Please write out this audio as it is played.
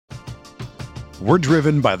We're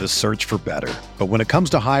driven by the search for better. But when it comes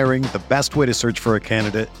to hiring, the best way to search for a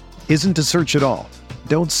candidate isn't to search at all.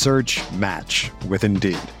 Don't search, match with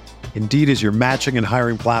Indeed. Indeed is your matching and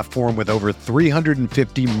hiring platform with over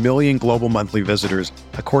 350 million global monthly visitors,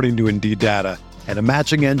 according to Indeed data, and a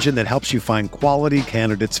matching engine that helps you find quality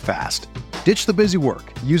candidates fast. Ditch the busy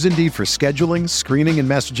work. Use Indeed for scheduling, screening, and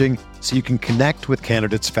messaging so you can connect with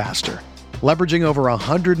candidates faster. Leveraging over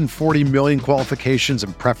 140 million qualifications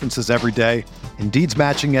and preferences every day, Indeed's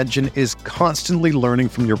matching engine is constantly learning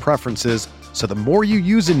from your preferences, so the more you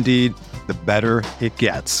use Indeed, the better it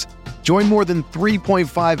gets. Join more than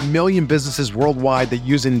 3.5 million businesses worldwide that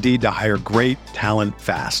use Indeed to hire great talent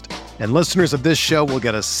fast. And listeners of this show will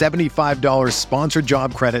get a $75 sponsored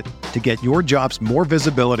job credit to get your jobs more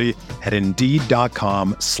visibility at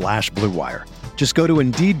Indeed.com/Blue Wire. Just go to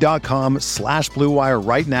Indeed.com/Blue Wire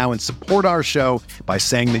right now and support our show by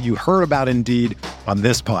saying that you heard about Indeed on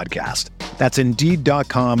this podcast. That's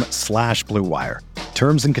Indeed.com/Blue Wire.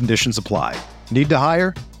 Terms and conditions apply. Need to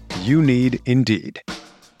hire? You need Indeed.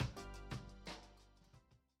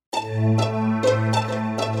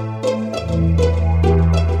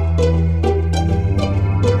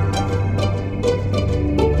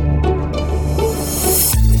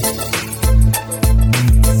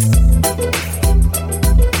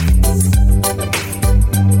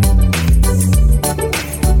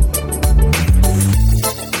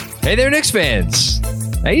 Hey there, Knicks fans.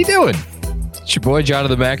 How you doing? It's your boy,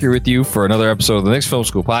 Jonathan Mack, here with you for another episode of the Knicks Film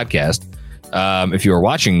School podcast. If you are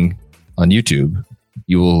watching on YouTube,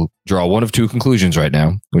 you will draw one of two conclusions right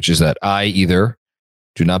now, which is that I either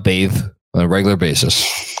do not bathe on a regular basis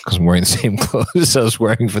because I'm wearing the same clothes I was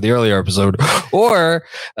wearing for the earlier episode, or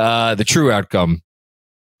the true outcome,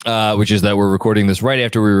 which is that we're recording this right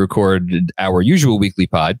after we recorded our usual weekly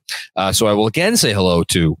pod. So I will again say hello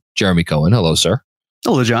to Jeremy Cohen. Hello, sir.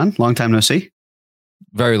 Hello, John. Long time no see.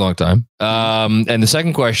 Very long time. And the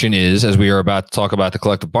second question is, as we are about to talk about the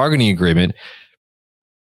collective bargaining agreement,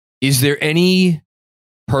 is there any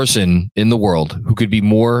person in the world who could be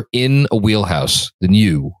more in a wheelhouse than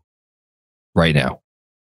you right now?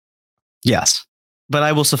 Yes, but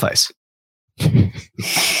I will suffice. You'll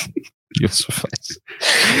suffice.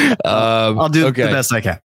 I'll do the best I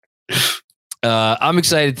can. I'm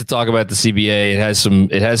excited to talk about the CBA. It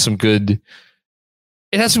has some good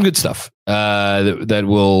stuff that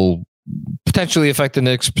will potentially affect the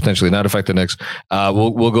Knicks, potentially not affect the Knicks.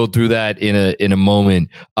 We'll go through that in a moment.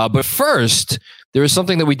 But first, there is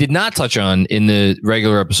something that we did not touch on in the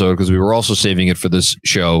regular episode because we were also saving it for this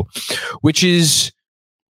show, which is,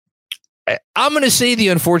 I'm going to say, the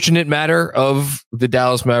unfortunate matter of the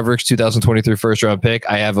Dallas Mavericks 2023 first round pick.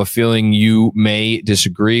 I have a feeling you may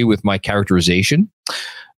disagree with my characterization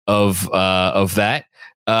of that.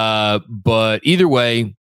 But either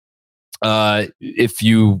way, if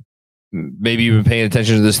you maybe you've been paying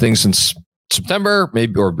attention to this thing since September,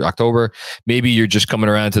 maybe, or October, maybe you're just coming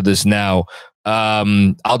around to this now.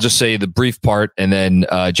 I'll just say the brief part, and then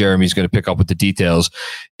Jeremy's going to pick up with the details.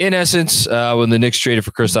 In essence, when the Knicks traded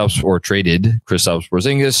Kristaps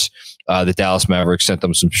Porzingis, the Dallas Mavericks sent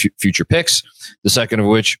them some future picks. The second of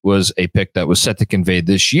which was a pick that was set to convey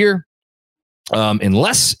this year,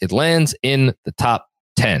 unless it lands in the top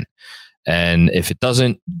 10. And if it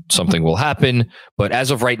doesn't, something will happen. But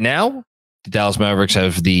as of right now, the Dallas Mavericks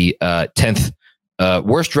have the 10th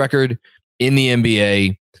worst record in the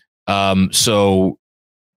NBA. So,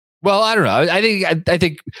 well, I don't know. I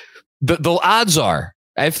think the odds are,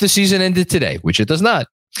 if the season ended today, which it does not,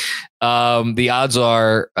 the odds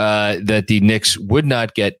are that the Knicks would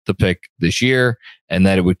not get the pick this year and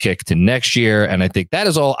that it would kick to next year. And I think that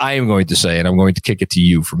is all I am going to say. And I'm going to kick it to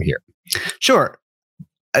you from here. Sure.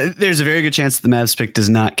 There's a very good chance that the Mavs pick does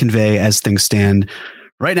not convey as things stand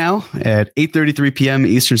right now at 8:33 p.m.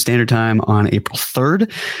 Eastern Standard Time on April 3rd.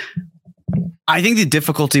 I think the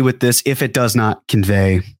difficulty with this, if it does not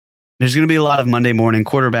convey, there's going to be a lot of Monday morning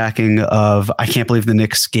quarterbacking of, I can't believe the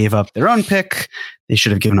Knicks gave up their own pick. They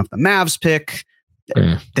should have given up the Mavs pick.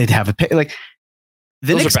 They'd have a pick. Like,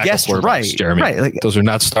 the Knicks guessed right, Jeremy. Right. Like, those are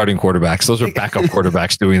not starting quarterbacks. Those are backup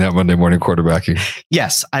quarterbacks doing that Monday morning quarterbacking.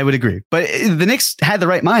 Yes, I would agree. But the Knicks had the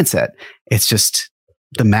right mindset. It's just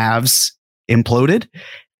the Mavs imploded.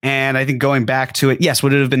 And I think going back to it, yes,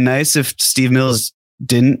 would it have been nice if Steve Mills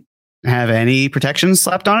didn't have any protections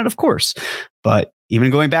slapped on it? Of course. But even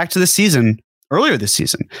going back to this season, earlier this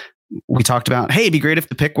season, we talked about, hey, it'd be great if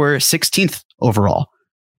the pick were 16th overall.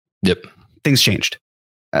 Yep. Things changed.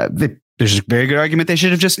 There's a very good argument they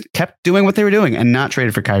should have just kept doing what they were doing and not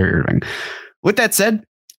traded for Kyrie Irving. With that said,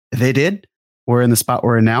 they did. We're in the spot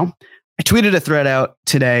we're in now. I tweeted a thread out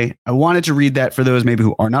today. I wanted to read that for those maybe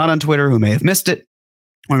who are not on Twitter, who may have missed it,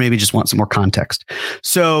 or maybe just want some more context.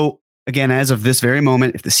 So again, as of this very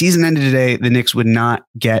moment, if the season ended today, the Knicks would not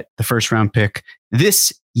get the first round pick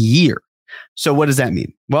this year. So what does that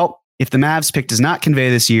mean? Well, if the Mavs pick does not convey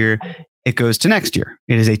this year, it goes to next year.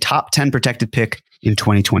 It is a top 10 protected pick in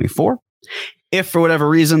 2024. If for whatever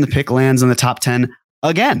reason the pick lands in the top 10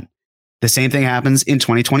 again, the same thing happens in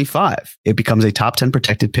 2025. It becomes a top 10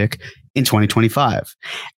 protected pick in 2025.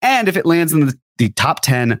 And if it lands in the top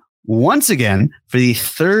 10 once again for the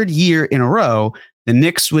third year in a row, the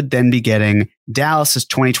Knicks would then be getting Dallas's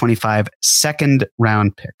 2025 second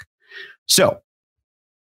round pick. So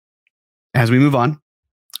as we move on,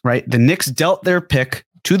 right, the Knicks dealt their pick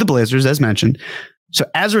to the Blazers, as mentioned. So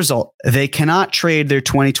as a result, they cannot trade their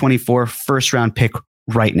 2024 first round pick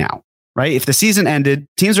right now, right? If the season ended,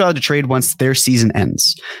 teams are allowed to trade once their season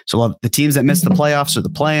ends. So the teams that miss the playoffs or the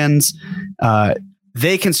play-ins,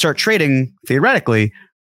 they can start trading theoretically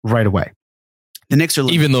right away. The Knicks are...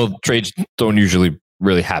 Even though trades don't usually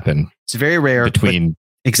really happen. It's very rare. Between...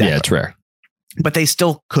 Exactly. Yeah, it's rare. But they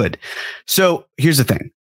still could. So here's the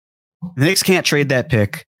thing. The Knicks can't trade that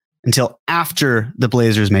pick until after the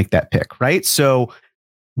Blazers make that pick, right? So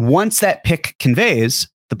once that pick conveys,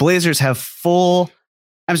 the Blazers have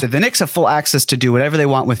the Knicks have full access to do whatever they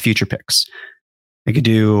want with future picks. They could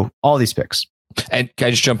do all these picks. And can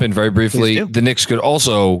I just jump in very briefly? The Knicks could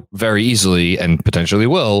also very easily and potentially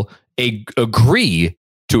will agree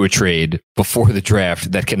to a trade before the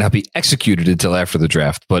draft that cannot be executed until after the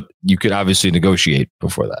draft, but you could obviously negotiate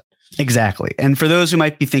before that. Exactly. And for those who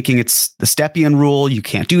might be thinking it's the Stepien rule, you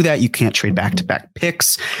can't do that. You can't trade back-to-back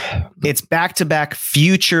picks. It's back-to-back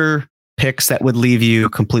future picks that would leave you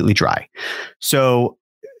completely dry. So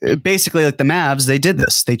basically, like the Mavs, they did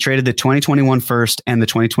this. They traded the 2021 first and the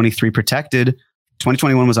 2023 protected.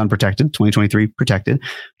 2021 was unprotected, 2023 protected,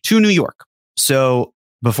 to New York. So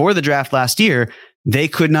before the draft last year, they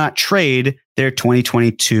could not trade their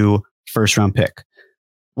 2022 first round pick.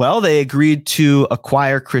 Well, they agreed to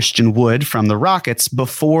acquire Christian Wood from the Rockets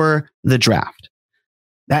before the draft.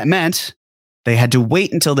 That meant they had to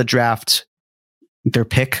wait until the draft, their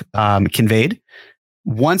pick conveyed.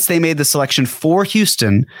 Once they made the selection for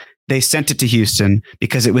Houston, they sent it to Houston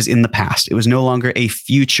because it was in the past. It was no longer a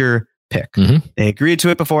future pick. Mm-hmm. They agreed to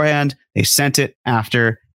it beforehand. They sent it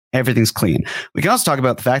after. Everything's clean. We can also talk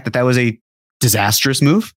about the fact that was a disastrous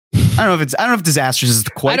move. I don't know if disastrous is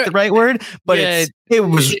quite the right word, but yeah, it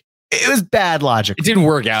was bad logic. It didn't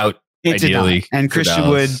work out. Ideally, and Christian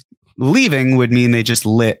Wood leaving would mean they just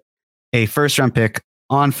lit a first round pick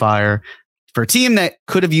on fire for a team that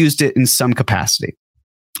could have used it in some capacity.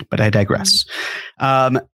 But I digress.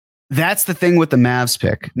 That's the thing with the Mavs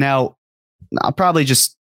pick. Now, I'll probably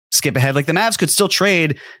just skip ahead. Like the Mavs could still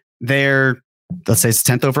trade their, let's say it's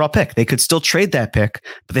 10th overall pick. They could still trade that pick,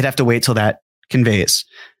 but they'd have to wait till that conveys.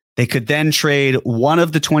 They could then trade one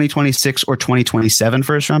of the 2026 or 2027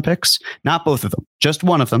 first round picks, not both of them, just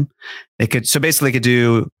one of them. So basically they could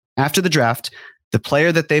do after the draft, the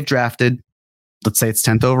player that they've drafted, let's say it's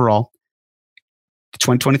 10th overall, the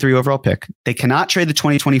 2023 overall pick. They cannot trade the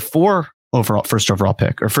 2024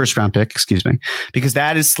 first round pick, excuse me, because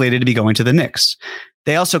that is slated to be going to the Knicks.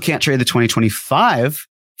 They also can't trade the 2025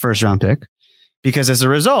 first round pick because as a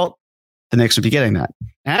result, the Knicks would be getting that.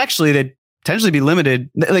 And actually, they'd potentially be limited.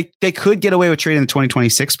 Like they could get away with trading the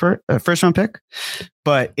 2026 first round pick,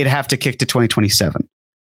 but it'd have to kick to 2027.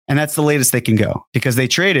 And that's the latest they can go because they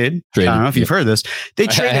traded I don't know if you've heard this. They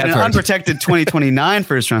traded an unprotected 2029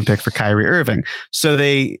 first round pick for Kyrie Irving. So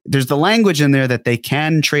there's the language in there that they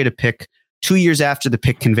can trade a pick 2 years after the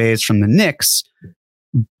pick conveys from the Knicks,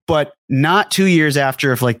 but not 2 years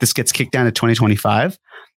after if like this gets kicked down to 2025,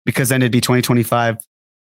 because then it'd be 2025,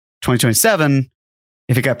 2027.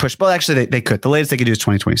 If it got pushed, well, actually they could. The latest they could do is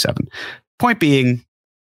 2027. Point being,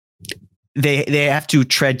 they have to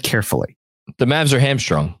tread carefully. The Mavs are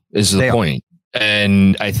hamstrung is the point.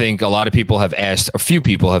 And I think a few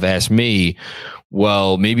people have asked me,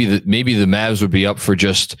 well, maybe the Mavs would be up for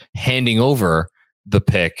just handing over the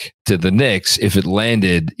pick to the Knicks if it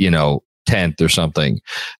landed, 10th or something.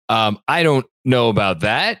 I don't know about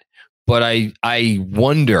that, but I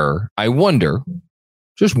wonder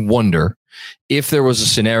if there was a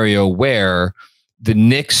scenario where the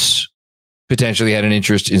Knicks potentially had an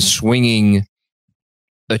interest in swinging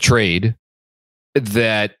a trade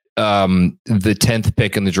that the 10th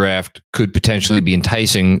pick in the draft could potentially be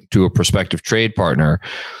enticing to a prospective trade partner.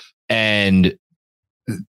 And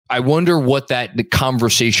I wonder what the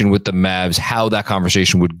conversation with the Mavs, how that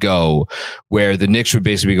conversation would go, where the Knicks would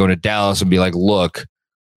basically be going to Dallas and be like, look,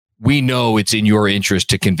 we know it's in your interest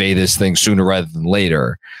to convey this thing sooner rather than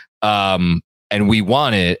later. And we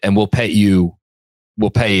want it, and we'll pay you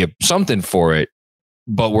something for it,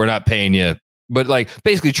 but we're not paying you. But like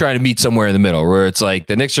basically trying to meet somewhere in the middle where it's like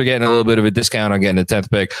the Knicks are getting a little bit of a discount on getting the 10th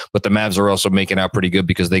pick, but the Mavs are also making out pretty good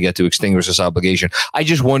because they get to extinguish this obligation. I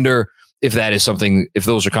just wonder if that is something, if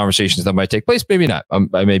those are conversations that might take place. Maybe not.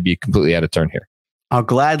 I may be completely out of turn here. I'll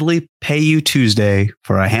gladly pay you Tuesday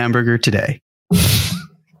for a hamburger today.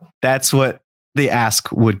 That's what the ask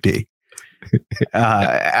would be.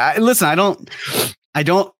 Listen, I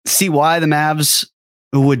don't see why the Mavs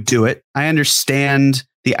would do it. I understand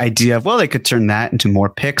the idea of, well, they could turn that into more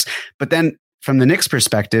picks, but then from the Knicks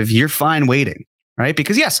perspective, you're fine waiting, right?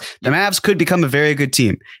 Because yes, the Mavs could become a very good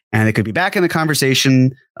team and they could be back in the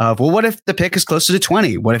conversation of, well, what if the pick is closer to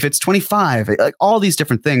 20? What if it's 25? Like all these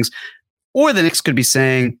different things. Or the Knicks could be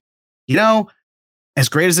saying, you know, as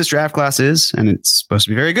great as this draft class is, and it's supposed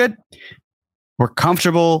to be very good, we're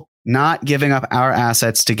comfortable not giving up our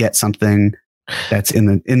assets to get something that's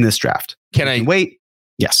in this draft. Can I wait?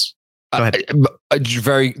 Yes. Go ahead.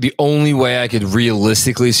 The only way I could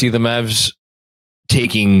realistically see the Mavs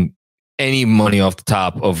taking any money off the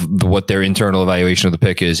top of what their internal evaluation of the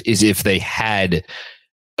pick is if they had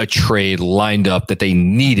a trade lined up that they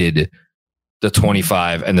needed the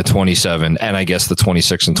 25 and the 27, and I guess the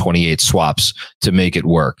 26 and 28 swaps to make it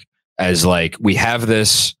work. As like, we have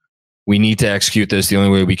this, we need to execute this. The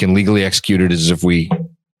only way we can legally execute it is if we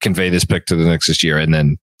convey this pick to the Knicks this year, and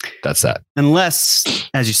then that's that. Unless,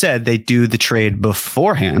 as you said, they do the trade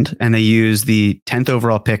beforehand and they use the 10th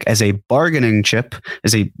overall pick as a bargaining chip,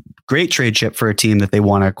 as a great trade chip for a team that they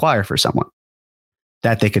want to acquire for someone.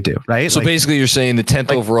 That they could do, right? So basically you're saying the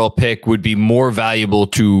 10th overall pick would be more valuable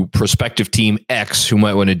to prospective team X who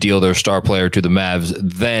might want to deal their star player to the Mavs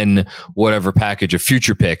than whatever package of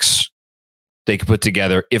future picks they could put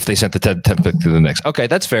together if they sent the 10th pick to the Knicks. Okay,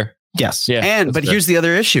 that's fair. Yes. Yeah, but here's the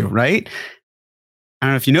other issue, right? I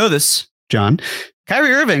don't know if you know this, John.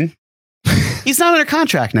 Kyrie Irving, he's not under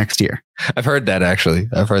contract next year. I've heard that, actually.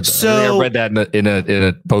 I've heard that. So, I read that in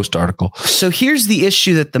a post article. So here's the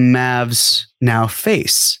issue that the Mavs now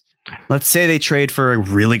face. Let's say they trade for a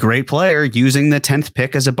really great player using the 10th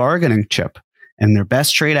pick as a bargaining chip and their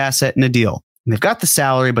best trade asset in a deal. And they've got the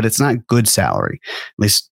salary, but it's not good salary. At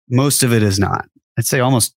least most of it is not. I'd say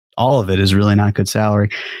almost all of it is really not good salary.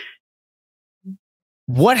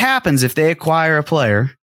 What happens if they acquire a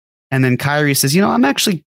player and then Kyrie says, you know, I'm going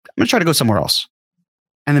to try to go somewhere else.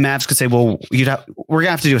 And the Mavs could say, well, we're going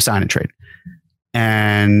to have to do a sign and trade.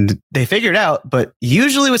 And they figure it out. But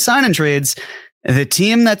usually with sign and trades, the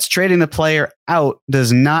team that's trading the player out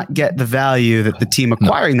does not get the value that the team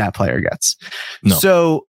acquiring that player gets. No.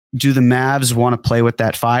 So do the Mavs want to play with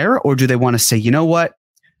that fire, or do they want to say, you know what?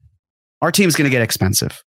 Our team's going to get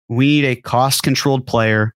expensive. We need a cost-controlled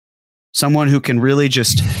player, someone who can really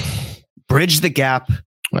just bridge the gap.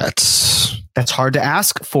 That's hard to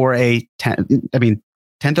ask for a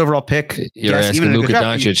 10th overall pick. You're asking Luka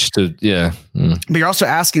Doncic to, But you're also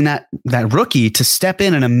asking that rookie to step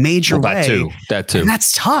in a major way. That too. And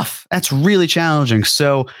that's tough. That's really challenging.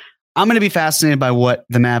 So I'm going to be fascinated by what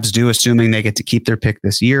the Mavs do, assuming they get to keep their pick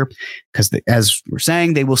this year, because as we're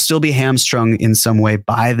saying, they will still be hamstrung in some way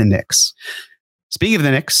by the Knicks. Speaking of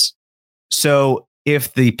the Knicks, so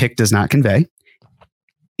if the pick does not convey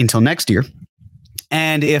until next year,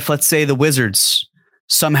 and if, let's say, the Wizards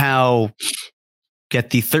somehow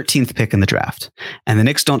get the 13th pick in the draft and the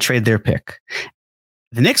Knicks don't trade their pick,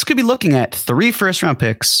 the Knicks could be looking at 3 first-round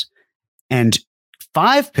picks and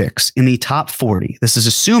 5 picks in the top 40. This is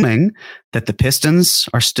assuming that the Pistons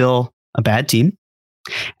are still a bad team.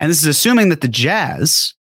 And this is assuming that the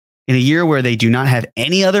Jazz, in a year where they do not have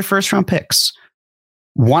any other first-round picks,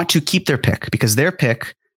 want to keep their pick because their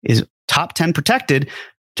pick is top 10 protected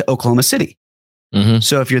to Oklahoma City. Mm-hmm.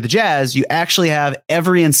 So if you're the Jazz, you actually have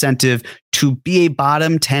every incentive to be a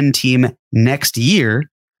bottom 10 team next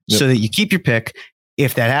year so that you keep your pick.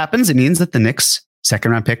 If that happens, it means that the Knicks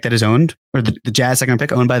second round pick that is owned, or the Jazz second round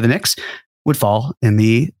pick owned by the Knicks, would fall in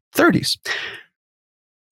the 30s.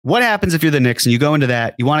 What happens if you're the Knicks and you go into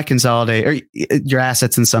that, you want to consolidate your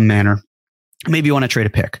assets in some manner? Maybe you want to trade a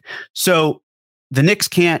pick. So the Knicks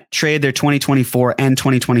can't trade their 2024 and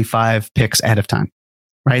 2025 picks ahead of time,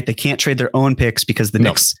 right? They can't trade their own picks because the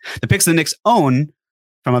picks the Knicks own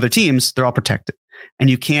from other teams, they're all protected. And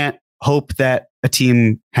you can't hope that a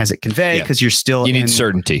team has it convey because you need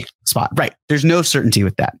certainty spot. Right. There's no certainty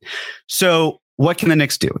with that. So what can the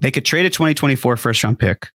Knicks do? They could trade a 2024 first round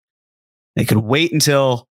pick. They could wait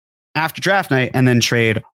until after draft night and then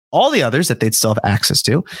trade all the others that they'd still have access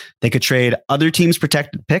to. They could trade other teams'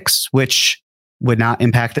 protected picks, which would not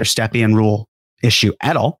impact their Stepien rule issue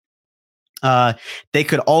at all. They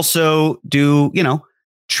could also do,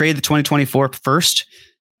 trade the 2024 first,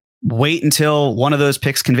 wait until one of those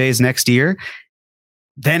picks conveys next year.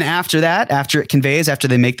 Then after that, after it conveys, after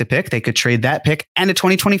they make the pick, they could trade that pick and a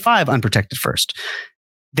 2025 unprotected first.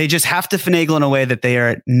 They just have to finagle in a way that they are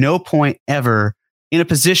at no point ever in a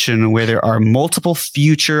position where there are multiple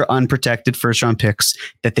future unprotected first round picks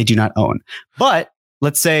that they do not own. But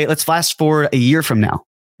let's fast forward a year from now.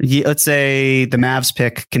 Let's say the Mavs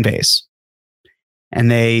pick conveys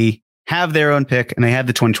and they have their own pick and they have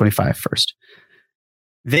the 2025 first.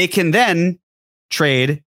 They can then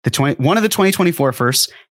trade one of the 2024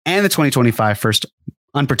 firsts and the 2025 first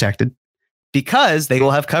unprotected, because they will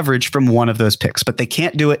have coverage from one of those picks, but they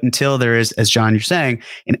can't do it until there is, as John, you're saying,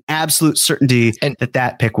 an absolute certainty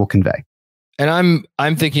that pick will convey. And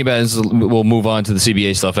I'm thinking about this, we'll move on to the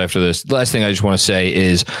CBA stuff after this. The last thing I just want to say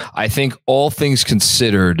is I think all things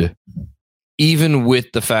considered, even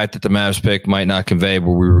with the fact that the Mavs pick might not convey,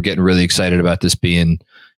 where we were getting really excited about this being,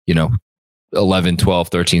 11, 12,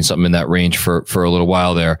 13, something in that range for a little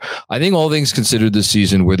while there. I think all things considered this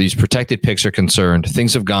season, where these protected picks are concerned,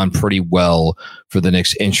 things have gone pretty well for the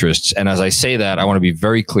Knicks' interests. And as I say that, I want to be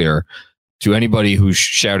very clear to anybody who's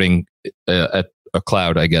shouting at a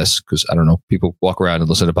cloud, I guess, because I don't know, people walk around and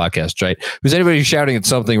listen to podcasts, right? Who's anybody who's shouting at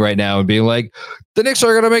something right now and being like, the Knicks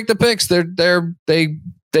are going to make the picks.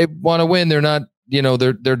 They want to win. They're not,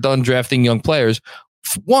 they're done drafting young players.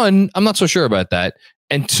 One, I'm not so sure about that.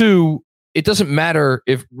 And two, it doesn't matter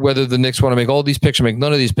whether the Knicks want to make all these picks or make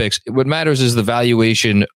none of these picks. What matters is the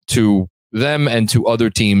valuation to them and to other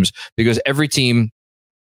teams, because every team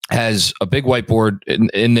has a big whiteboard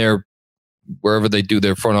in their, wherever they do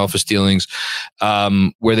their front office dealings,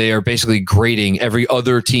 where they are basically grading every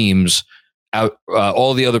other team's out,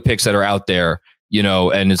 all the other picks that are out there,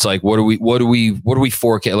 and it's like, what do we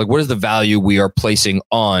forecast? Like, what is the value we are placing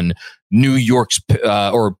on New York's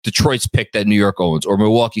or Detroit's pick that New York owns, or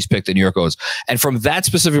Milwaukee's pick that New York owns? And from that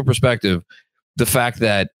specific perspective, the fact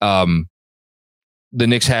that the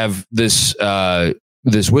Knicks have this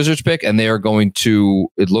Wizards pick, and they are going to,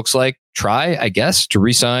 it looks like, try, I guess, to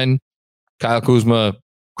re-sign Kyle Kuzma,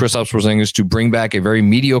 Kristaps Porzingis, to bring back a very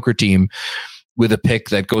mediocre team with a pick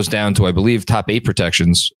that goes down to, I believe, top 8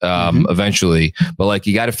 protections eventually. But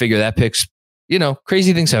you got to figure that pick's,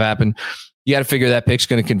 crazy things have happened. You got to figure that pick's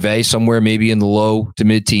going to convey somewhere maybe in the low to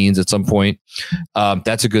mid teens at some point.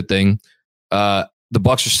 That's a good thing. The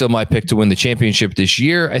Bucks are still my pick to win the championship this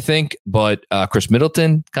year, I think. But Chris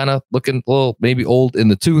Middleton kind of looking a little maybe old in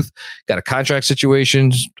the tooth. Got a contract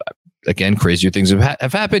situation. Again, crazier things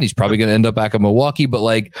have happened. He's probably going to end up back in Milwaukee. But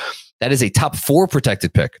that is a top 4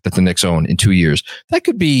 protected pick that the Knicks own in 2 years. That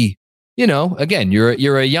could be, again, you're a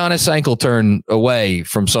Giannis ankle turn away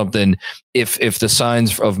from something if the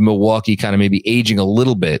signs of Milwaukee kind of maybe aging a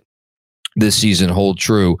little bit this season hold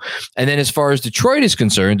true. And then as far as Detroit is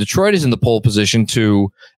concerned, Detroit is in the pole position to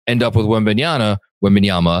end up with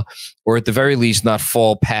Wembanyama, or at the very least not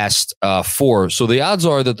fall past 4. So the odds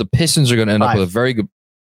are that the Pistons are going to end up with a very good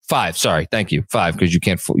 5. Sorry. Thank you. 5, because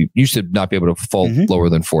you used to not be able to fall lower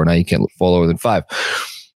than 4. Now you can't fall lower than 5.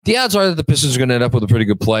 The odds are that the Pistons are going to end up with a pretty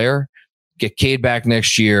good player, get Cade back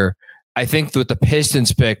next year. I think with the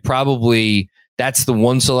Pistons pick, probably that's the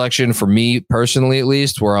one selection for me personally, at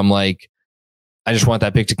least, where I'm like, I just want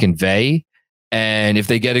that pick to convey. And if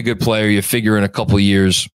they get a good player, you figure in a couple of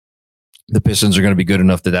years, the Pistons are going to be good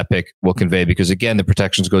enough that pick will convey, because again, the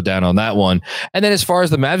protections go down on that one. And then as far as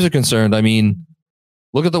the Mavs are concerned,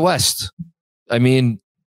 look at the West.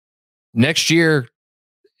 Next year,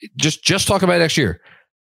 just talk about next year.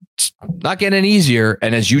 It's not getting any easier.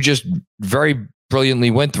 And as you just very brilliantly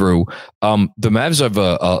went through, the Mavs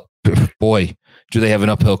have boy, do they have an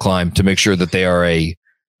uphill climb to make sure that they are a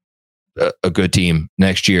good team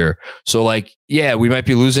next year. So we might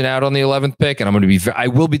be losing out on the 11th pick, and I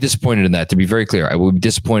will be disappointed in that, to be very clear. I will be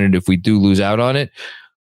disappointed if we do lose out on it.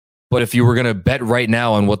 But if you were going to bet right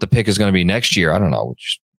now on what the pick is going to be next year, I don't know,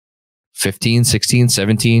 15, 16,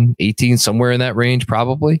 17, 18, somewhere in that range,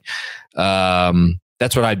 probably.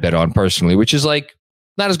 That's what I'd bet on personally, which is not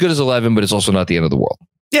as good as 11, but it's also not the end of the world.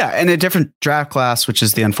 Yeah. And a different draft class, which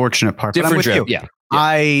is the unfortunate part. Different draft. Yeah.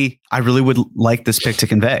 I really would like this pick to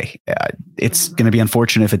convey. It's going to be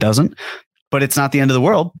unfortunate if it doesn't, but it's not the end of the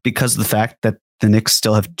world, because of the fact that the Knicks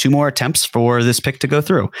still have 2 more attempts for this pick to go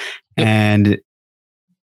through. Yep. And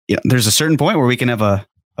there's a certain point where we can have a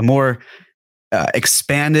more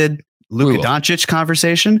expanded Luka Doncic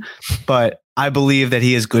conversation, but I believe that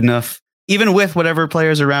he is good enough, even with whatever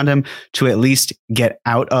players around him, to at least get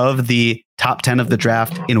out of the top 10 of the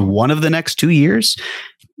draft in one of the next 2 years.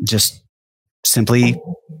 Just simply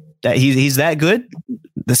that he's that good.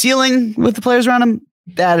 The ceiling with the players around him,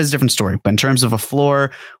 that is a different story. But in terms of a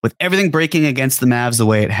floor, with everything breaking against the Mavs the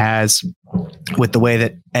way it has, with the way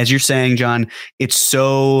that, as you're saying, John, it's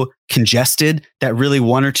so congested that really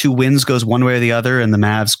one or two wins goes one way or the other, and the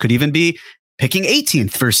Mavs could even be picking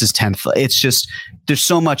 18th versus 10th. It's just, there's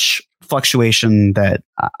so much fluctuation that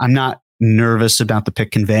I'm not nervous about the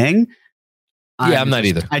pick conveying. I'm not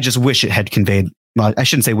either. I just wish it had conveyed. Well, I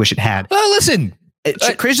shouldn't say wish it had. Well, listen,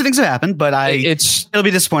 crazy things have happened, but it'll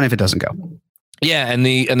be disappointing if it doesn't go. Yeah, and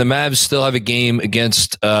the Mavs still have a game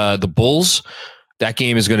against the Bulls. That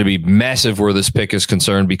game is going to be massive where this pick is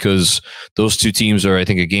concerned, because those two teams are, I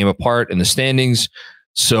think, a game apart in the standings.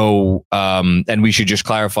 So, and we should just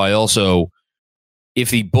clarify also, if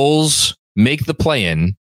the Bulls make the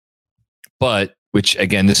play-in, but which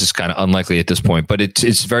again, this is kind of unlikely at this point, but it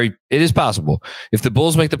is possible. If the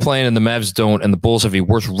Bulls make the play-in and the Mavs don't, and the Bulls have a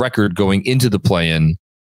worse record going into the play-in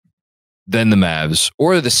than the Mavs,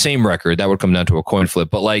 or the same record, that would come down to a coin flip.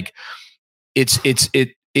 But like,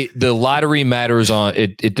 the lottery matters on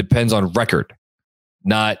it. It depends on record,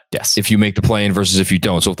 not if you make the play-in versus if you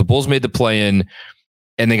don't. So if the Bulls made the play-in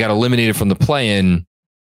and they got eliminated from the play-in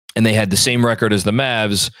and they had the same record as the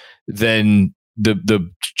Mavs, then the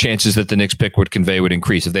chances that the Knicks pick would convey would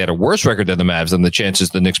increase. If they had a worse record than the Mavs, then the chances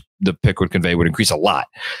the pick would convey would increase a lot.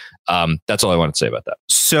 That's all I want to say about that.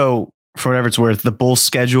 So for whatever it's worth, the Bulls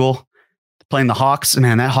schedule, playing the Hawks,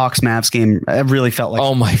 man, that Hawks-Mavs game, it really felt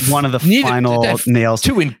like one of the final nails.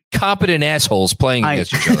 Two incompetent assholes playing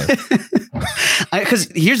against each other. Because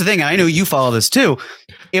here's the thing, I know you follow this too.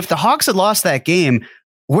 If the Hawks had lost that game,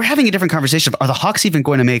 we're having a different conversation. Are the Hawks even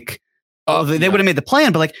going to make... they would have made the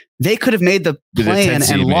plan, but like they could have made the plan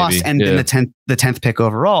and lost and been the 10th pick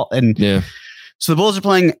overall. And so the Bulls are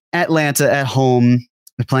playing Atlanta at home.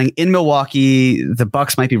 They're playing in Milwaukee. The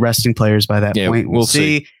Bucks might be resting players by that point. We'll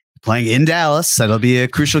see. Playing in Dallas. That'll be a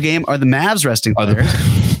crucial game. Are the Mavs resting players?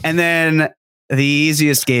 And then the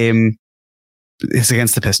easiest game is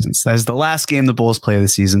against the Pistons. That is the last game the Bulls play of the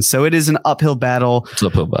season. So it is an uphill battle. It's an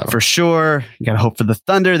uphill battle for sure. You got to hope for the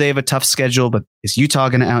Thunder. They have a tough schedule, but is Utah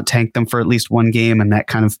going to out-tank them for at least one game? And that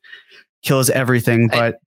kind of kills everything.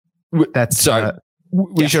 But that's...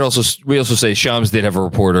 We also say Shams did have a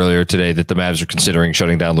report earlier today that the Mavs are considering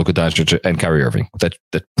shutting down Luka Doncic and Kyrie Irving. That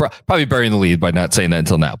probably burying the lead by not saying that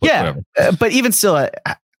until now. But whatever. But even still,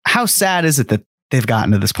 how sad is it that they've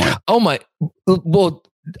gotten to this point? Oh my! Well,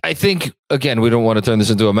 I think again we don't want to turn this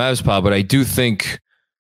into a Mavs pod, but I do think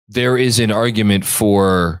there is an argument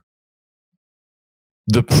for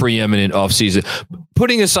the preeminent offseason.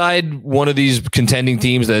 Putting aside one of these contending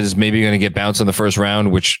teams that is maybe going to get bounced in the first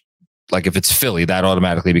round, which. Like if it's Philly, that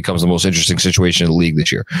automatically becomes the most interesting situation in the league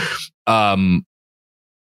this year.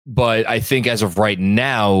 But I think as of right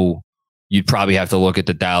now, you'd probably have to look at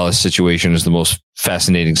the Dallas situation as the most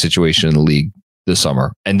fascinating situation in the league this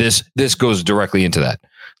summer. And this goes directly into that.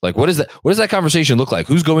 Like, what does that conversation look like?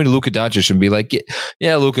 Who's going to Luka Doncic and be like,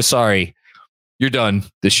 yeah, Luka, sorry, you're done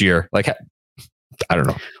this year? Like, I don't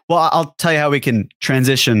know. Well, I'll tell you how we can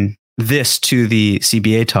transition this to the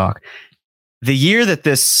CBA talk. The year that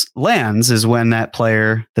this lands is when that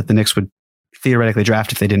player that the Knicks would theoretically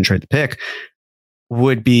draft if they didn't trade the pick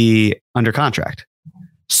would be under contract.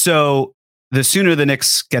 So the sooner the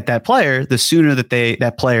Knicks get that player, the sooner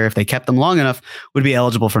that player, if they kept them long enough, would be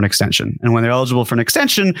eligible for an extension. And when they're eligible for an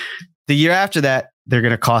extension, the year after that, they're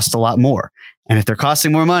going to cost a lot more. And if they're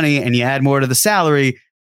costing more money and you add more to the salary,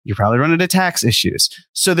 you probably run into tax issues.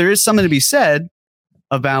 So there is something to be said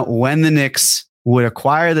about when the Knicks would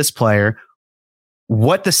acquire this player,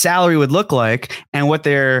 what the salary would look like, and what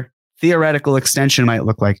their theoretical extension might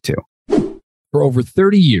look like too. For over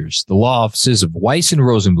 30 years, the law offices of Weiss and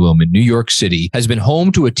Rosenblum in New York City has been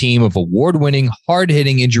home to a team of award-winning,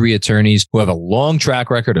 hard-hitting injury attorneys who have a long track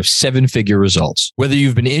record of seven-figure results. Whether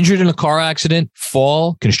you've been injured in a car accident,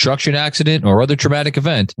 fall, construction accident, or other traumatic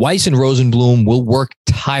event, Weiss and Rosenblum will work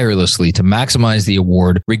tirelessly to maximize the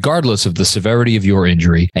award regardless of the severity of your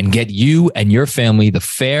injury and get you and your family the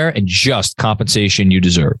fair and just compensation you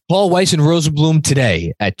deserve. Call Weiss and Rosenblum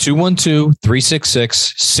today at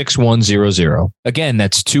 212-366-6100. Again,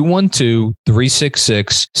 that's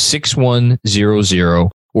 212-366-6100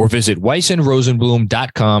 or visit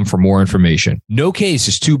weissandrosenblum.com for more information. No case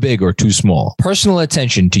is too big or too small. Personal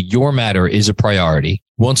attention to your matter is a priority.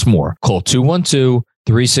 Once more, call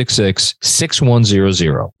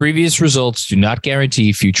 212-366-6100. Previous results do not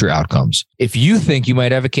guarantee future outcomes. If you think you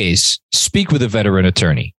might have a case, speak with a veteran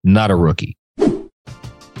attorney, not a rookie.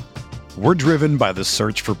 We're driven by the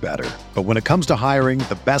search for better. But when it comes to hiring,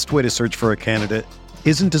 the best way to search for a candidate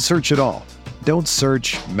isn't to search at all. Don't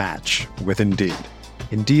search, match with Indeed.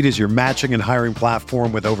 Indeed is your matching and hiring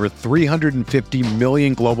platform with over 350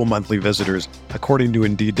 million global monthly visitors, according to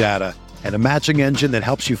Indeed data, and a matching engine that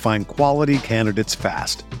helps you find quality candidates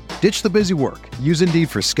fast. Ditch the busy work. Use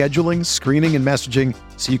Indeed for scheduling, screening, and messaging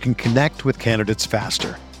so you can connect with candidates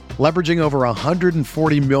faster. Leveraging over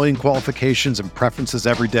 140 million qualifications and preferences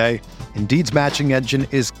every day, Indeed's matching engine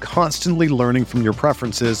is constantly learning from your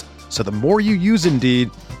preferences, so the more you use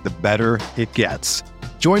Indeed, the better it gets.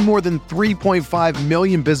 Join more than 3.5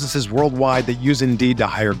 million businesses worldwide that use Indeed to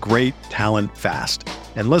hire great talent fast.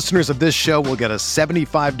 And listeners of this show will get a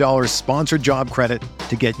 $75 sponsored job credit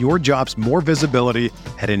to get your jobs more visibility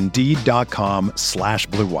at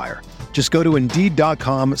Indeed.com/Blue Wire. Just go to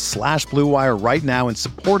Indeed.com/Blue Wire right now and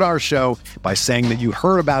support our show by saying that you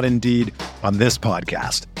heard about Indeed on this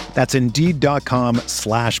podcast. That's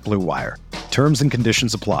Indeed.com/Blue Wire. Terms and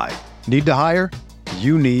conditions apply. Need to hire?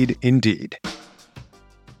 You need Indeed.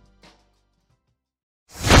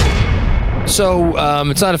 So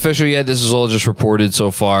it's not official yet. This is all just reported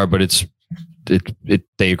so far, but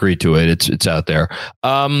they agreed to it. It's out there.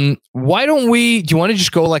 Why don't we? Do you want to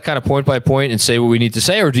just go like kind of point by point and say what we need to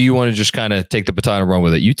say, or do you want to just kind of take the baton and run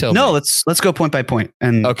with it? You tell me. No, let's go point by point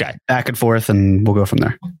and okay, back and forth, and we'll go from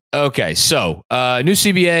there. Okay, so new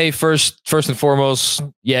CBA first and foremost,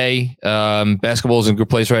 yay! Basketball is in a good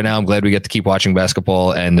place right now. I'm glad we get to keep watching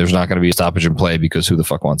basketball, and there's not going to be a stoppage in play because who the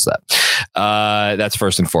fuck wants that? That's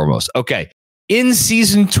first and foremost. Okay,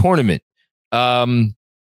 in-season tournament. I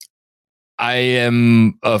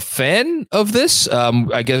am a fan of this.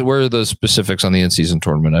 I guess where are the specifics on the in-season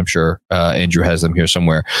tournament? I'm sure Andrew has them here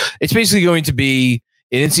somewhere. It's basically going to be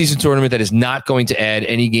an in-season tournament that is not going to add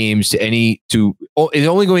any games it's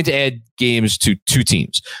only going to add games to two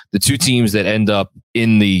teams. The two teams that end up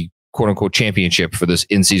in the quote unquote championship for this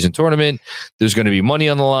in-season tournament. There's going to be money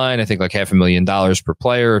on the line. I think like $500,000 per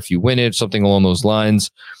player if you win it, something along those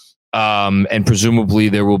lines. And presumably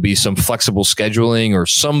there will be some flexible scheduling or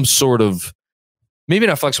some sort of, maybe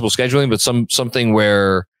not flexible scheduling, but something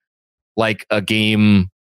where like a game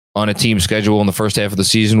on a team schedule in the first half of the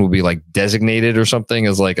season will be like designated or something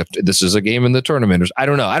as like this is a game in the tournament. I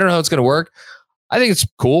don't know how it's going to work. I think it's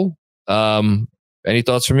cool. Any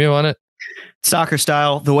thoughts from you on it? Soccer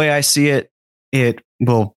style, the way I see it, it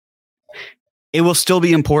will still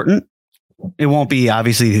be important. It won't be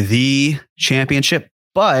obviously the championship,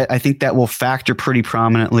 but I think that will factor pretty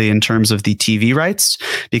prominently in terms of the TV rights,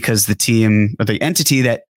 because the team or the entity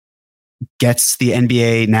that gets the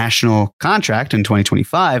NBA national contract in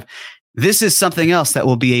 2025, this is something else that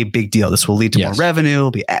will be a big deal. This will lead to more revenue,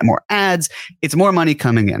 will be more ads. It's more money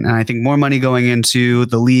coming in. And I think more money going into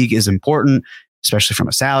the league is important, especially from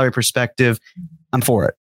a salary perspective. I'm for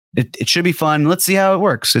it. It should be fun. Let's see how it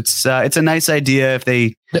works. It's a nice idea. If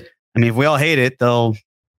we all hate it,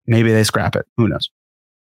 maybe they scrap it. Who knows?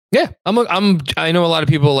 Yeah, I know a lot of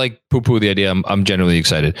people like poo-poo the idea. I'm generally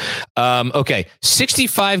excited. Okay,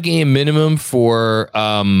 65 game minimum for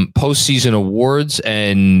postseason awards,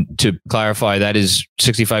 and to clarify, that is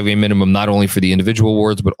 65 game minimum not only for the individual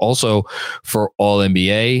awards but also for all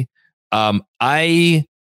NBA. I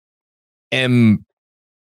am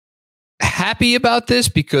happy about this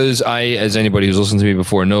because I, as anybody who's listened to me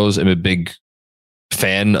before knows, am a big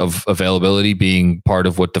fan of availability being part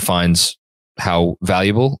of what defines how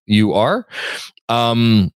valuable you are.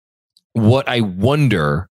 What I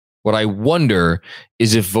wonder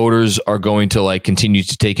is if voters are going to like continue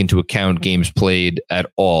to take into account games played at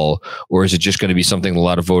all, or is it just going to be something a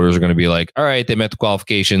lot of voters are going to be like, all right, they met the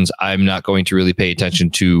qualifications. I'm not going to really pay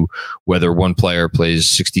attention to whether one player plays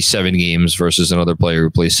 67 games versus another player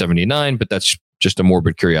who plays 79, but that's just a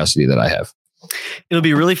morbid curiosity that I have. It'll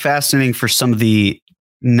be really fascinating for some of the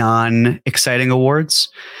non-exciting awards.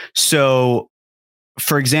 So,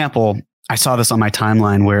 for example, I saw this on my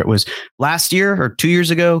timeline where it was last year or 2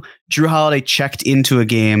 years ago, Drew Holiday checked into a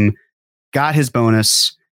game, got his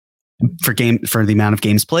bonus for the amount of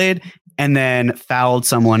games played, and then fouled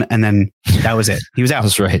someone, and then that was it. He was out.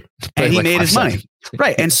 That's right. And he made his money.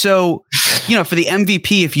 Right. And so, for the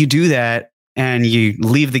MVP, if you do that and you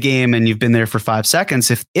leave the game and you've been there for 5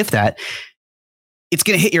 seconds, if that, it's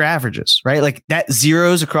going to hit your averages, right? Like that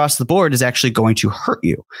zeros across the board is actually going to hurt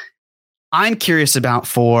you. I'm curious about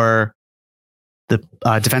for the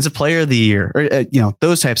defensive player of the year, or,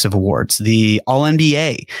 those types of awards, the all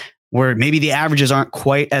NBA, where maybe the averages aren't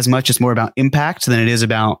quite as much. It's more about impact than it is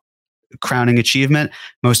about crowning achievement,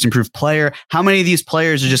 most improved player. How many of these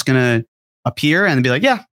players are just going to appear and be like,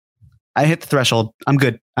 yeah, I hit the threshold. I'm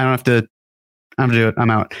good. I'm going to do it. I'm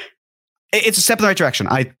out. It's a step in the right direction.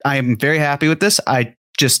 I am very happy with this.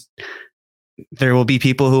 there will be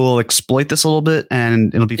people who will exploit this a little bit,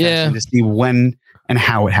 and it'll be fascinating to see when and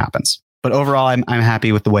how it happens. But overall, I'm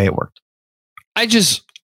happy with the way it worked.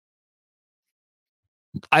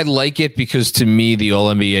 I like it because to me, the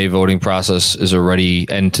All-NBA voting process is already,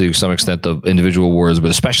 and to some extent the individual awards,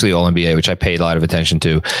 but especially All-NBA, which I paid a lot of attention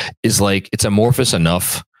to, is like, it's amorphous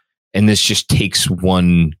enough. And this just takes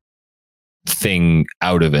one thing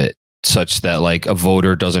out of it, such that like a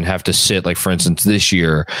voter doesn't have to sit, like, for instance, this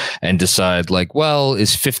year and decide like, well,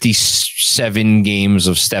 is 57 games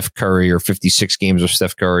of Steph Curry or 56 games of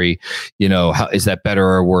Steph Curry, how is that better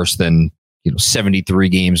or worse than 73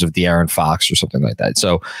 games of De'Aaron Fox or something like that.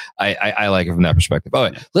 So I like it from that perspective. All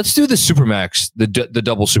right, let's do the Supermax, the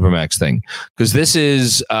double Supermax thing, because this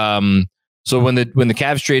is so when the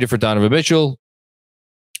Cavs traded for Donovan Mitchell,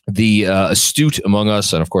 the astute among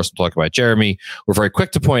us, and of course I'm talking about Jeremy, were very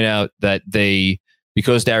quick to point out that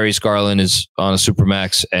because Darius Garland is on a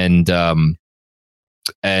Supermax and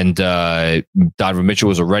Donovan Mitchell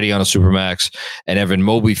was already on a Supermax and Evan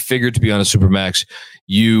Mobley figured to be on a Supermax,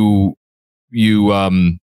 you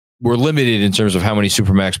were limited in terms of how many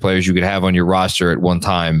Supermax players you could have on your roster at one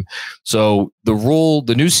time. So the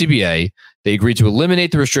new CBA, they agreed to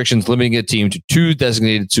eliminate the restrictions, limiting a team to 2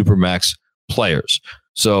 designated Supermax players.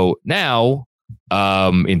 So now,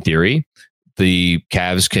 in theory, the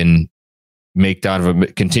Cavs can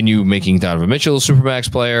continue making Donovan Mitchell a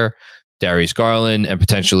Supermax player, Darius Garland, and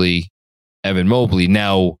potentially Evan Mobley.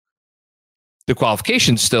 Now, the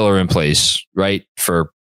qualifications still are in place, right,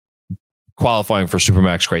 for qualifying for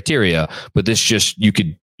Supermax criteria, but this just you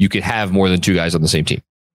could have more than 2 guys on the same team.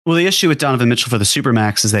 Well, the issue with Donovan Mitchell for the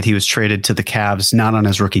Supermax is that he was traded to the Cavs not on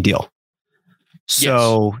his rookie deal.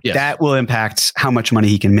 So yes. That will impact how much money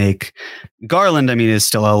he can make. Garland, I mean, is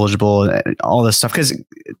still eligible, all this stuff. Because,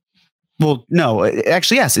 well, no,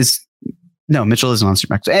 actually, yes. Mitchell isn't on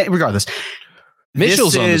Supermax. Regardless.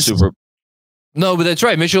 Mitchell's on the Super. No, but that's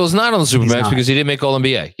right. Mitchell is not on the Supermax because he didn't make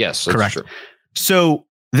All-NBA. Yes, that's correct. True. So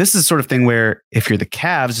this is the sort of thing where if you're the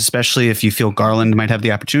Cavs, especially if you feel Garland might have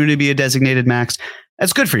the opportunity to be a designated max,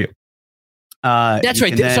 that's good for you. That's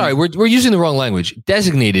right. Sorry, we're using the wrong language.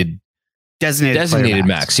 Designated max.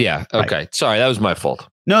 max. Yeah. Okay. Right. Sorry, that was my fault.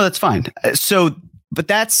 No, that's fine. But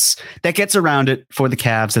that gets around it for the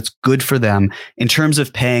Cavs. That's good for them in terms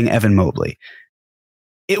of paying Evan Mobley.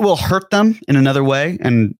 It will hurt them in another way,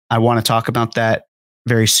 and I want to talk about that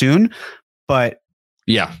very soon. But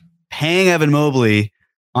yeah, paying Evan Mobley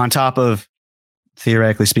on top of,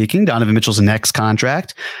 theoretically speaking, Donovan Mitchell's next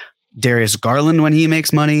contract, Darius Garland when he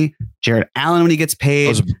makes money, Jared Allen when he gets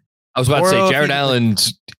paid. I was about to say Jared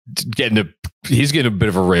Allen's getting a bit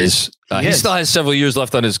of a raise. He still has several years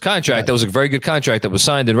left on his contract. That was a very good contract that was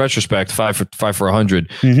signed in retrospect, 5 for 100.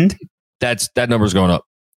 Mm-hmm. That number's going up.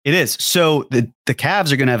 It is. So the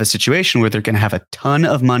Cavs are going to have a situation where they're going to have a ton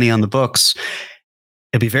of money on the books.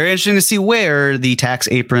 It'll be very interesting to see where the tax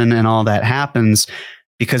apron and all that happens,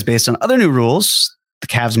 because based on other new rules, the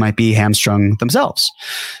Cavs might be hamstrung themselves.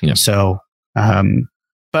 Yeah. So,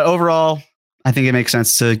 but overall, I think it makes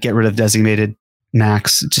sense to get rid of designated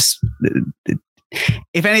max. Just,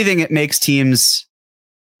 if anything, it makes teams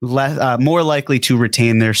more likely to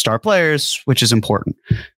retain their star players, which is important.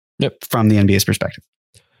 Yep. From the NBA's perspective.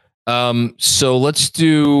 So let's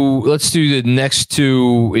do the next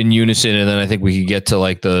 2 in unison, and then I think we can get to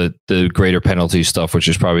like the greater penalty stuff, which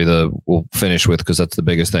is probably we'll finish with, because that's the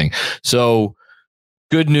biggest thing. So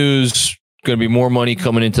good news. Going to be more money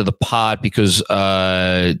coming into the pot because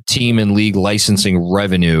team and league licensing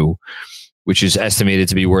revenue, which is estimated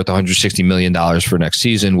to be worth $160 million for next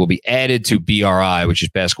season, will be added to BRI, which is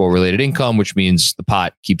basketball related income, which means the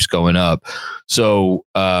pot keeps going up. So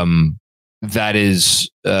that is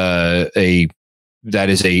a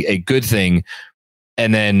good thing.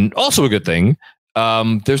 And then also a good thing,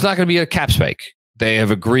 there's not going to be a cap spike. They have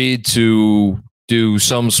agreed to do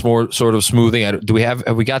some sort of smoothing.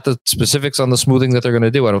 Have we got the specifics on the smoothing that they're going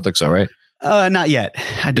to do? I don't think so, right? Not yet.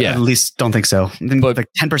 At least don't think so. But like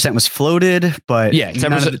 10% was floated, but 10%.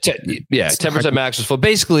 10% max was floated.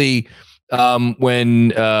 Basically,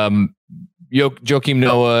 when Joakim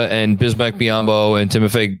Noah and Bismack Biyombo and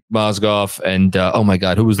Timofey Mozgov and oh my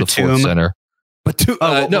God, who was the fourth center?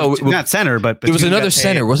 Not center, but there was another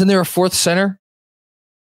center. Wasn't there a fourth center?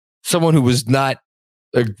 Someone who was not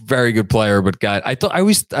a very good player, but I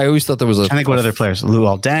always thought there was a. I think what other players?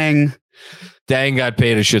 Luol Deng. Deng got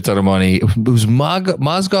paid a shit ton of money. It was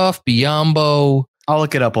Mozgov, Biyombo. I'll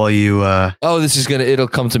look it up while you. It'll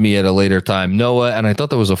come to me at a later time. Noah, and I thought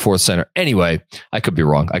there was a fourth center. Anyway, I could be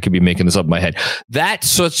wrong. I could be making this up in my head. That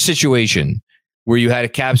such situation where you had a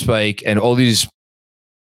cap spike and all these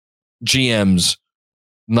GMs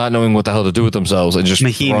not knowing what the hell to do with themselves and just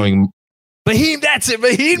throwing. Mahim, that's it.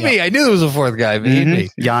 Mahimi. I knew there was a fourth guy. Mahimi.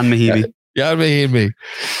 Jan Mahimi. Jan Mahimi.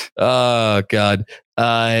 Oh, God.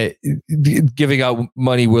 Giving out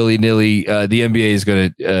money willy-nilly. The NBA is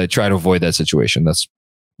going to try to avoid that situation. That's,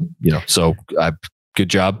 so good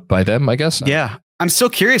job by them, I guess. Yeah. I'm still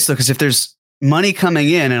curious, though, because if there's money coming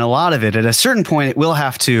in and a lot of it, at a certain point, it will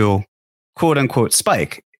have to, quote unquote,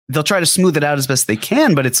 spike. They'll try to smooth it out as best they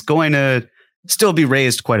can, but it's going to still be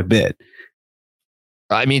raised quite a bit.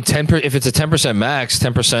 I mean, if it's a 10% max,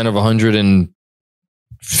 10% of $150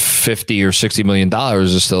 or $60 million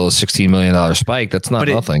is still a $16 million spike. That's not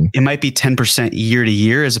nothing. It might be 10% year to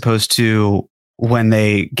year, as opposed to when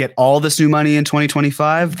they get all this new money in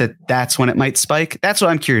 2025, that's when it might spike. That's what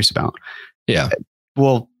I'm curious about. Yeah.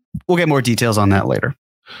 We'll get more details on that later.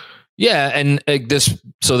 Yeah. And this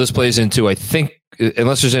plays into, I think,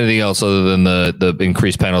 unless there's anything else other than the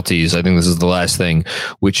increased penalties, I think this is the last thing,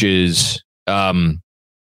 which is, it'll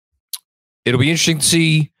be interesting to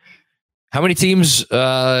see how many teams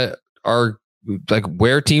are like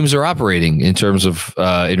where teams are operating in terms of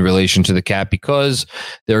in relation to the cap, because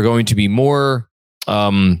there are going to be more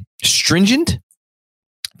stringent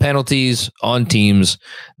penalties on teams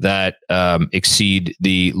that exceed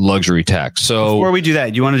the luxury tax. So before we do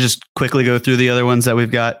that, you want to just quickly go through the other ones that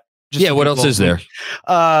we've got? What else is there?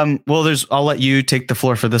 Well, I'll let you take the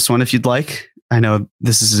floor for this one if you'd like. I know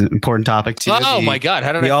this is an important topic to you. Oh my God.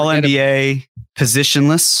 How did the All NBA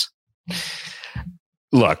positionless?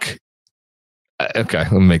 Look, okay,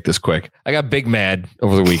 let me make this quick. I got big mad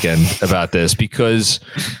over the weekend about this because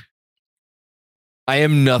I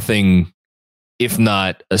am nothing if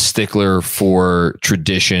not a stickler for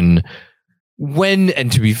tradition.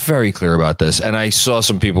 And to be very clear about this, and I saw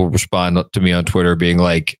some people respond to me on Twitter being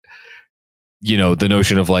like, the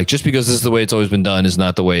notion of like, just because this is the way it's always been done is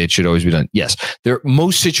not the way it should always be done. Yes,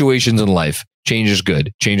 most situations in life, change is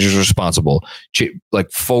good, change is responsible,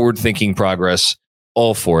 like forward-thinking progress,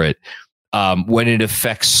 all for it. When it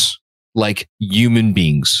affects like human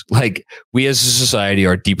beings, like we as a society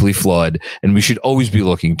are deeply flawed, and we should always be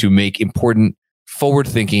looking to make important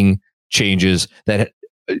forward-thinking changes that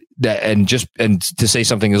and to say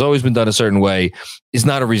something has always been done a certain way is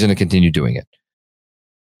not a reason to continue doing it.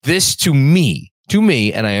 This to me,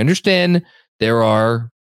 and I understand there are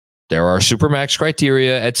supermax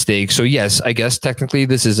criteria at stake. So yes, I guess technically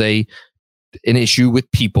this is an issue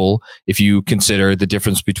with people if you consider the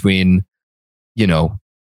difference between, $220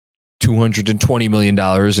 million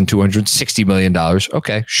and $260 million.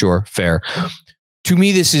 Okay, sure, fair. To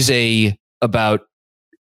me, this is about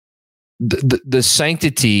the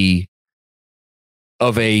sanctity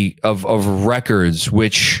of records,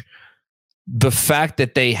 which the fact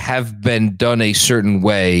that they have been done a certain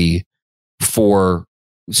way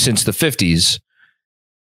since the 50s,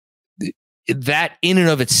 that in and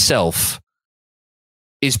of itself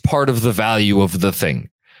is part of the value of the thing.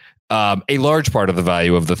 A large part of the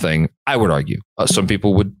value of the thing, I would argue. Some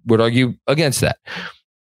people would argue against that.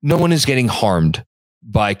 No one is getting harmed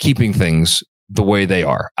by keeping things the way they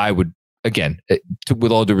are. I would, again,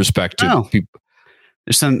 with all due respect to people.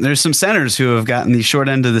 There's some senators who have gotten the short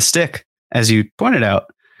end of the stick, as you pointed out.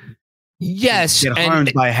 Yes. Get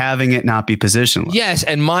harmed by having it not be positionless. Yes.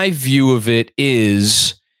 And my view of it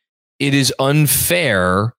is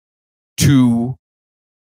unfair to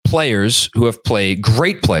players who have played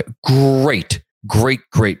great players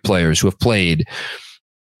who have played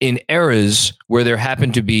in eras where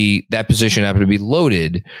that position happened to be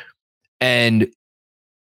loaded, and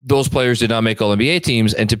those players did not make all NBA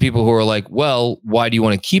teams. And to people who are like, well, why do you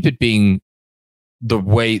want to keep it being the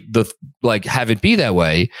way have it be that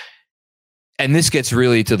way? And this gets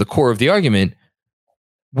really to the core of the argument.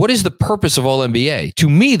 What is the purpose of All NBA? To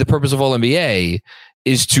me, the purpose of All NBA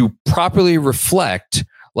is to properly reflect,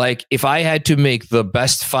 like, if I had to make the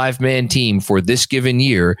best 5-man team for this given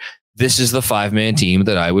year, this is the 5-man team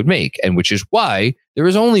that I would make. And which is why there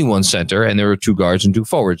is only one center and there are 2 guards and 2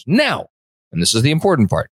 forwards. Now, and this is the important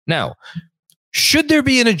part. Now, should there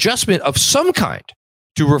be an adjustment of some kind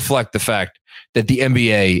to reflect the fact that the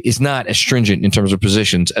NBA is not as stringent in terms of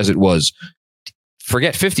positions as it was,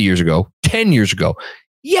 forget 50 years ago, 10 years ago?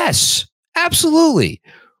 Yes, absolutely.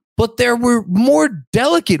 But there were more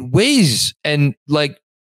delicate ways than to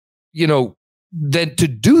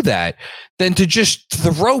do that, than to just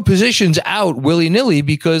throw positions out willy-nilly,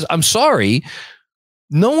 because I'm sorry,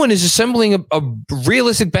 no one is assembling a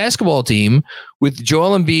realistic basketball team with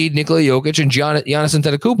Joel Embiid, Nikola Jokic, and Giannis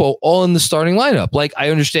Antetokounmpo all in the starting lineup. Like, I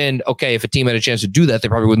understand, okay, if a team had a chance to do that, they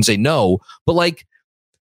probably wouldn't say no, but like,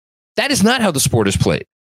 that is not how the sport is played.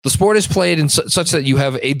 The sport is played in such that you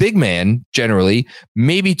have a big man, generally,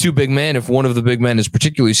 maybe two big men if one of the big men is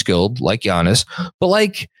particularly skilled, like Giannis. But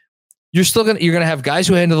like, you're gonna have guys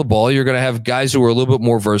who handle the ball. You're gonna have guys who are a little bit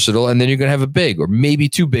more versatile, and then you're gonna have a big or maybe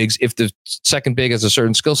two bigs if the second big has a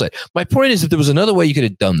certain skill set. My point is that there was another way you could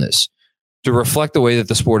have done this to reflect the way that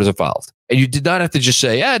the sport has evolved, and you did not have to just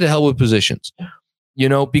say, to hell with positions.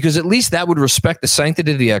 Because at least that would respect the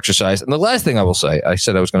sanctity of the exercise. And the last thing I will say, I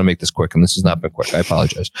said I was going to make this quick, and this has not been quick. I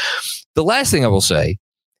apologize. The last thing I will say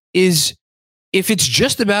is if it's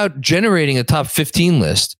just about generating a top 15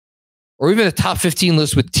 list or even a top 15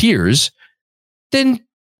 list with tiers, then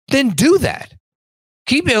do that.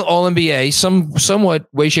 Keep it all NBA, somewhat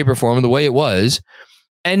way, shape, or form the way it was,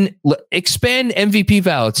 and expand MVP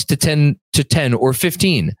ballots to 10 or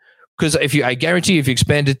 15. Because I guarantee if you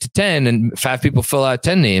expand it to 10 and 5 people fill out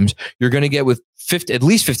 10 names, you're going to get with at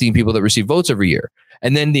least 15 people that receive votes every year.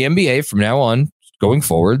 And then the NBA from now on, going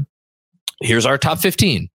forward, here's our top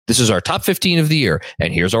 15. This is our top 15 of the year.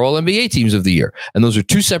 And here's our all NBA teams of the year. And those are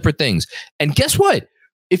two separate things. And guess what?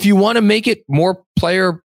 If you want to make it more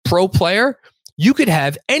pro player, you could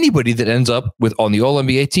have anybody that ends up on the all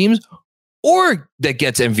NBA teams or that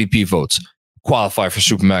gets MVP votes qualify for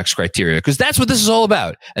Supermax criteria, because that's what this is all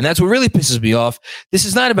about. And that's what really pisses me off. This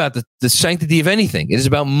is not about the sanctity of anything. It is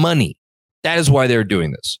about money. That is why they're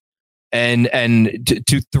doing this. And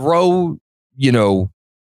to throw,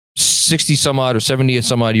 60 some odd or 70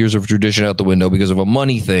 some odd years of tradition out the window because of a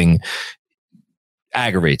money thing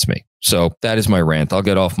aggravates me. So that is my rant. I'll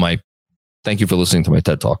get off thank you for listening to my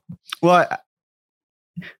TED Talk. Well,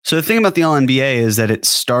 so the thing about the All-NBA is that it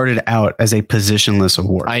started out as a positionless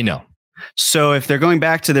award. I know. So if they're going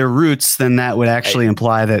back to their roots, then that would actually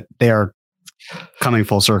imply that they are coming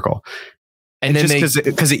full circle. And then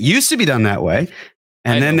because it used to be done that way,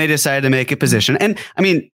 and then they decided to make it position. And I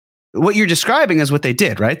mean, what you're describing is what they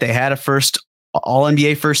did, right? They had a first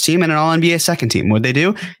All-NBA first team and an All-NBA second team. What'd they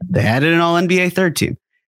do? They added an All-NBA third team.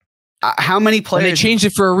 How many players? And they changed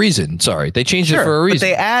it for a reason. Sorry, they changed it for a reason. But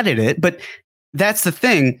they added it. But that's the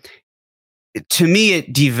thing. To me,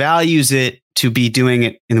 it devalues it to be doing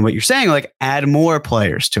it in what you're saying, like add more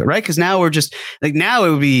players to it, right? Because now we're just like, now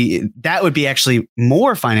would be actually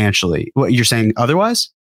more financially what you're saying otherwise.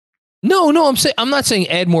 No, I'm not saying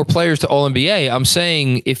add more players to All NBA. I'm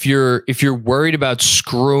saying if you're worried about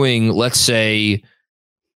screwing, let's say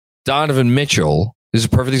Donovan Mitchell, this is a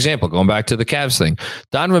perfect example, going back to the Cavs thing.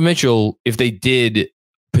 Donovan Mitchell, if they did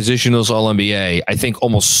positionless All NBA, I think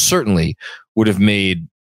almost certainly would have made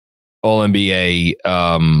All NBA,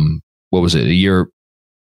 what was it? A year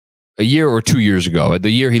or 2 years ago, the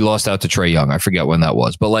year he lost out to Trae Young. I forget when that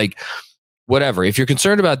was, but like, whatever. If you're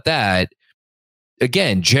concerned about that,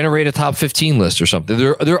 again, generate a top 15 list or something.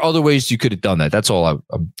 There are other ways you could have done that. That's all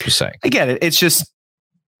I'm just saying. I get it. It's just,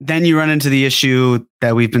 then you run into the issue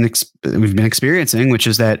that we've been experiencing, which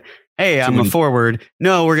is that, hey, I'm a forward.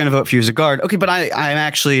 No, we're going to vote for you as a guard. Okay, but I'm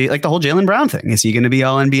actually like the whole Jaylen Brown thing. Is he going to be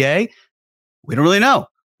All NBA? We don't really know.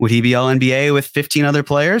 Would he be All NBA with 15 other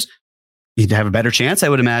players? He'd have a better chance, I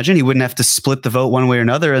would imagine. He wouldn't have to split the vote one way or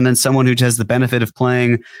another. And then someone who has the benefit of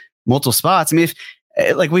playing multiple spots. I mean,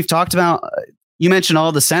 if, like we've talked about, you mentioned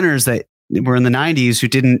all the centers that were in the 90s who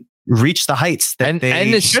didn't reach the heights that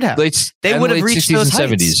they should have. They would have reached those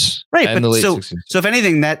heights. 70s. Right. But so if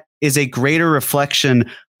anything, that is a greater reflection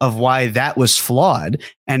of why that was flawed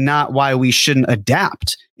and not why we shouldn't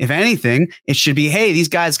adapt. If anything, it should be, hey, these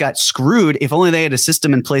guys got screwed. If only they had a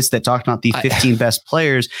system in place that talked about the 15 best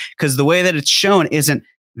players, because the way that it's shown isn't,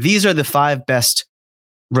 these are the 5 best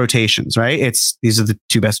rotations, right? These are the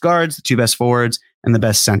 2 best guards, the 2 best forwards, and the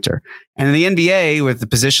best center. And in the NBA, with the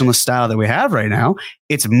positionless style that we have right now,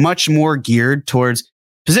 it's much more geared towards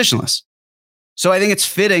positionless. So I think it's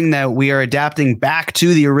fitting that we are adapting back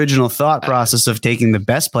to the original thought process of taking the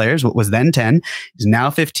best players. What was then 10 is now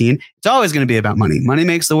 15. It's always going to be about money. Money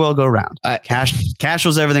makes the world go round. Cash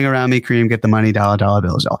rules everything around me. Cream, get the money, dollar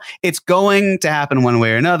bills, y'all. It's going to happen one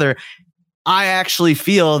way or another. I actually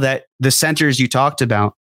feel that the centers you talked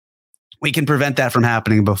about, we can prevent that from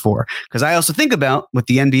happening before. Because I also think about with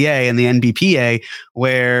the NBA and the NBPA,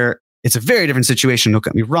 where it's a very different situation. Don't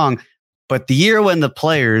get me wrong. But the year when the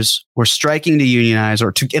players were striking to unionize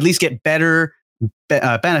or to at least get better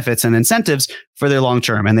benefits and incentives for their long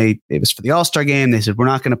term, and it was for the All-Star game. They said, we're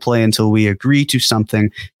not going to play until we agree to something.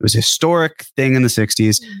 It was a historic thing in the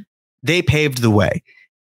 60s. They paved the way.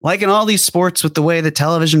 Like in all these sports, with the way the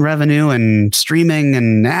television revenue and streaming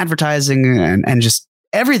and advertising and just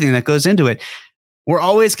everything that goes into it, we're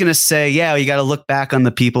always going to say, yeah, you got to look back on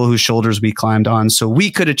the people whose shoulders we climbed on so we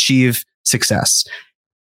could achieve success.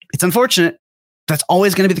 It's unfortunate, that's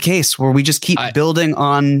always going to be the case where we just keep building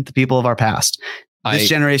on the people of our past. This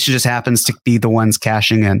generation just happens to be the ones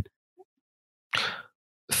cashing in.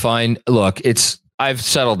 Fine. Look, I've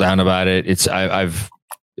settled down about it. It's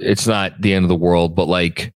not the end of the world, but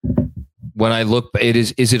like when I look,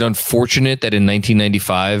 is it unfortunate that in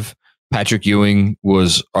 1995, Patrick Ewing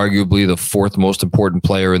was arguably the fourth most important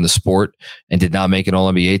player in the sport and did not make an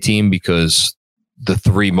All-NBA team because the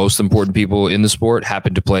three most important people in the sport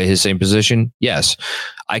happened to play his same position? Yes.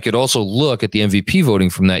 I could also look at the MVP voting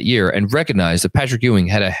from that year and recognize that Patrick Ewing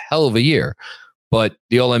had a hell of a year, but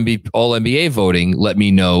the All-NBA voting let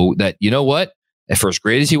me know that, you know what? At first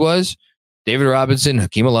grade as he was, David Robinson,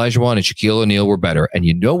 Hakeem Olajuwon, and Shaquille O'Neal were better. And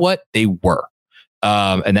you know what? They were.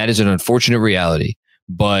 And that is an unfortunate reality.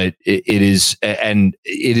 But it is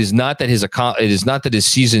not that his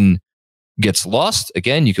season gets lost.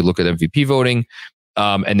 Again, you could look at MVP voting,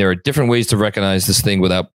 and there are different ways to recognize this thing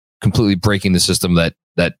without completely breaking the system that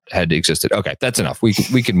had existed. Okay, that's enough. We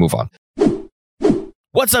can move on.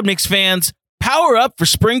 What's up, Knicks fans? Power up for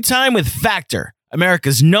springtime with Factor,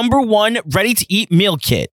 America's #1 ready-to-eat meal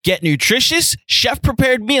kit. Get nutritious,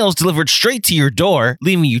 chef-prepared meals delivered straight to your door,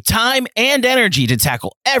 leaving you time and energy to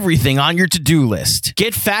tackle everything on your to-do list.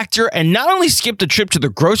 Get Factor and not only skip the trip to the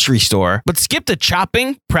grocery store, but skip the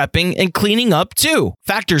chopping, prepping, and cleaning up too.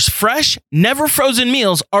 Factor's fresh, never frozen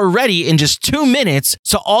meals are ready in just 2 minutes,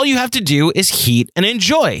 so all you have to do is heat and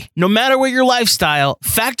enjoy. No matter what your lifestyle,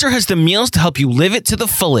 Factor has the meals to help you live it to the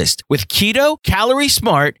fullest, with keto, calorie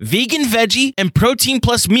smart, vegan, veggie, and protein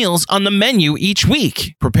plus meals on the menu each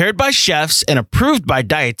week. Prepared by chefs and approved by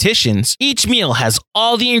dietitians, each meal has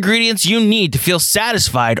all the ingredients you need to feel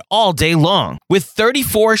satisfied all day long. With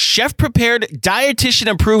 34 chef-prepared,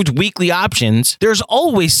 dietitian-approved weekly options, there's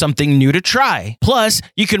always something new to try. Plus,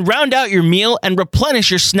 you can round out your meal and replenish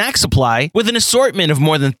your snack supply with an assortment of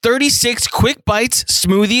more than 36 quick bites,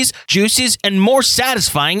 smoothies, juices, and more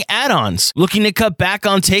satisfying add-ons. Looking to cut back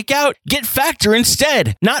on takeout? Get Factor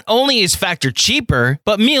instead. Not only is Factor cheaper,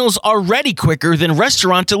 but meals are ready quicker than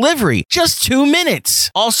restaurant delivery. Just 2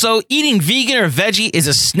 minutes. Also, eating vegan or veggie is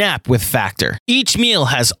a snap with Factor. Each meal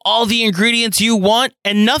has all the ingredients you want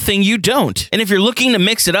and nothing you don't. And if you're looking to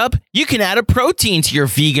mix it up, you can add a protein to your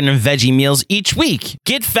vegan and veggie meals each week.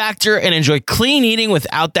 Get Factor and enjoy clean eating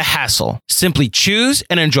without the hassle. Simply choose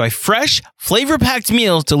and enjoy fresh, flavor-packed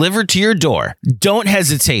meals delivered to your door. Don't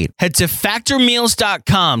hesitate. Head to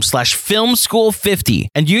factormeals.com/filmschool50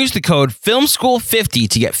 and use the code FilmSchool50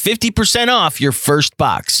 to get 50% off your first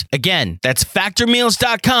box. Again, that's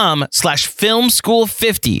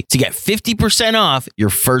factormeals.com/filmschool50 to get 50% off your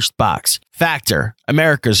first box. Factor,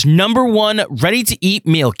 America's #1 ready-to-eat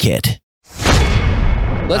meal kit.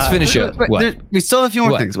 Let's finish it. We still have a few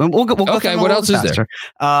more things. We'll go okay, what else is there?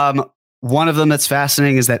 One of them that's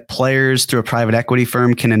fascinating is that players through a private equity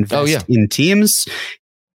firm can invest in teams.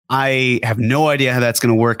 I have no idea how that's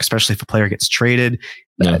going to work, especially if a player gets traded.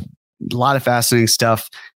 Yeah. A lot of fascinating stuff.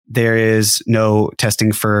 There is no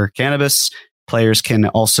testing for cannabis. Players can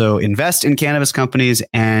also invest in cannabis companies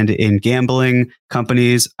and in gambling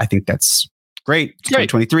companies. I think that's great.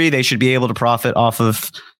 2023, they should be able to profit off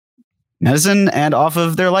of medicine and off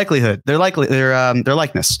of their likeness. They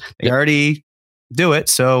already do it.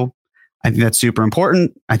 So I think that's super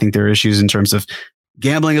important. I think there are issues in terms of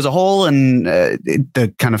gambling as a whole and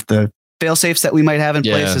the kind of the fail safes that we might have in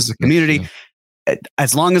place as a community.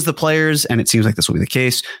 As long as the players, and it seems like this will be the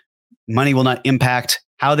case, money will not impact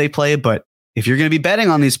how they play. But if you're going to be betting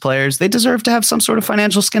on these players, they deserve to have some sort of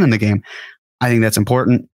financial skin in the game. I think that's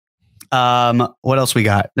important. What else we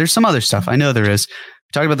got? There's some other stuff. I know there is.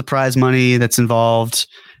 We talked about the prize money that's involved.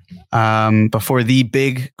 Before the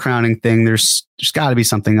big crowning thing, there's got to be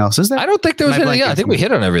something else. Is there? I don't think there was anything. I think we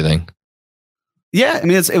hit on everything. Yeah. I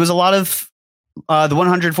mean, it was a lot of the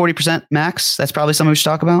 140% max. That's probably something we should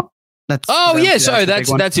talk about. That's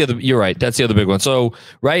the other. You're right. That's the other big one. So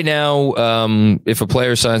right now, if a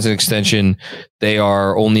player signs an extension, they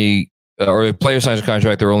are only, or a player signs a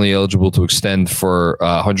contract, they're only eligible to extend for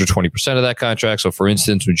 120% of that contract. So for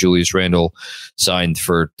instance, when Julius Randle signed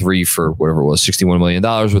for whatever it was, $61 million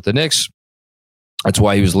with the Knicks, that's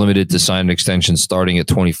why he was limited to sign an extension starting at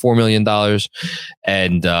 $24 million.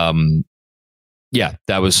 And, yeah,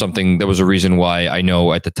 that was a reason why I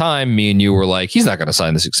know at the time, me and you were like, he's not going to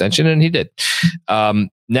sign this extension. And he did.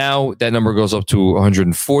 Now that number goes up to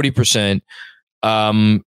 140%.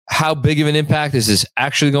 How big of an impact is this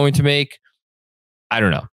actually going to make? I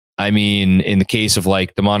don't know. I mean, in the case of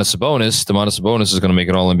like Domantas Sabonis is going to make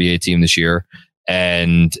an All-NBA team this year.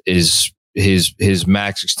 And his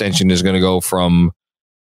max extension is going to go from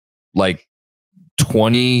like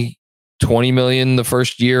 20 $20 million the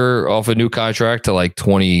first year off a new contract to like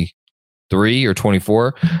 23 or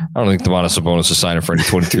 24. I don't think Domantas Sabonis is signing for any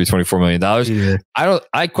 23, $24 million.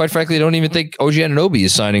 I quite frankly don't even think OG Anunoby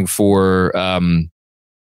is signing for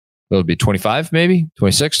it would be 25, maybe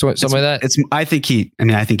 26, something like that. I think he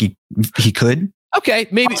could. Okay,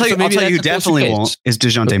 maybe. I'll tell you who definitely won't is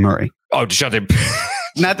DeJounte Murray. Oh, DeJounte.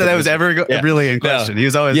 Not that was ever really in question. He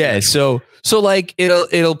was always So like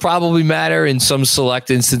it'll probably matter in some select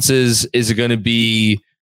instances. Is it going to be,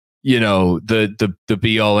 the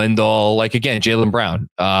be all end all? Like again, Jaylen Brown.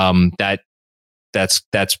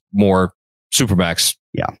 That's more Supermax.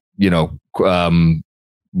 Yeah.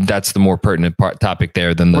 That's the more pertinent topic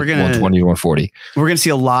there than the 120 to 140. We're going to see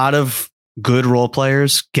a lot of good role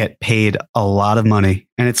players get paid a lot of money,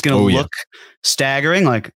 and it's going to look staggering.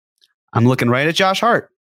 Like I'm looking right at Josh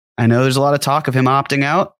Hart. I know there's a lot of talk of him opting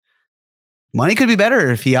out. Money could be better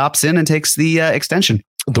if he opts in and takes the extension.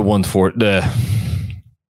 The 140.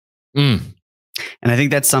 And I think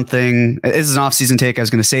that's something. This is an off-season take I was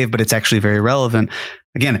going to save, but it's actually very relevant.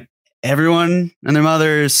 Again, everyone and their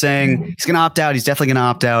mother is saying he's going to opt out. He's definitely going to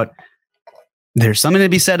opt out. There's something to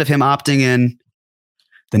be said of him opting in.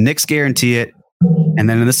 The Knicks guarantee it. And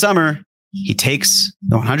then in the summer, he takes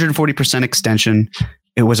the 140% extension.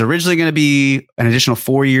 It was originally going to be an additional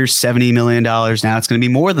 4 years, $70 million. Now it's going to be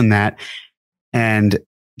more than that. And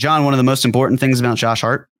John, one of the most important things about Josh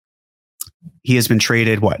Hart, he has been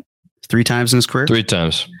traded, 3 times in his career? 3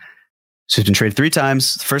 times. So he's been traded 3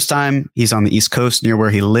 times. The first time he's on the East Coast near where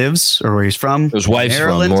he lives or where he's from. His wife's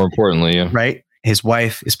from, more importantly. Yeah. Right. His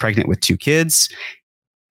wife is pregnant with 2 kids.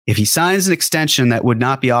 If he signs an extension that would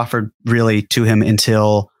not be offered really to him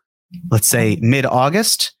until, let's say,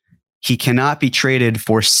 mid-August, he cannot be traded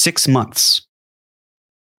for 6 months.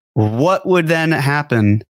 What would then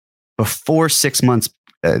happen before 6 months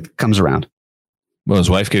comes around? Well, his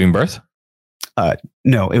wife giving birth?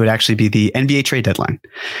 No, it would actually be the NBA trade deadline.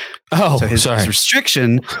 Oh, so his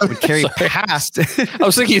restriction would carry past. I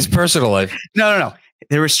was thinking his personal life. No.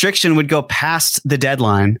 The restriction would go past the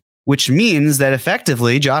deadline, which means that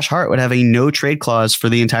effectively Josh Hart would have a no trade clause for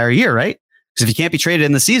the entire year, right? Because if he can't be traded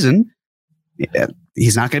in the season,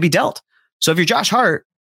 he's not going to be dealt. So if you're Josh Hart,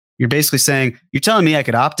 you're basically saying, you're telling me I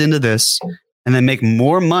could opt into this and then make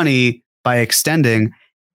more money by extending,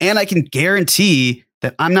 and I can guarantee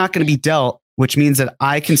that I'm not going to be dealt, which means that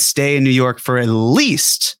I can stay in New York for at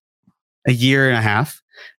least a year and a half,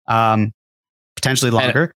 potentially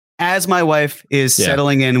longer, as my wife is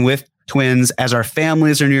settling in with twins, as our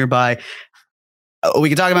families are nearby. We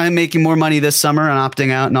can talk about him making more money this summer and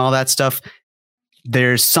opting out and all that stuff.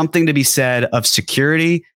 There's something to be said of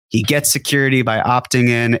security. He gets security by opting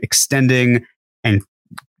in, extending, and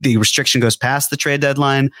the restriction goes past the trade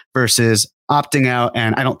deadline versus opting out.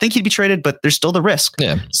 And I don't think he'd be traded, but there's still the risk.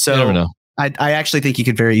 Yeah. So you never know. I actually think he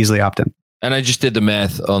could very easily opt in. And I just did the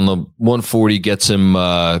math on the 140 gets him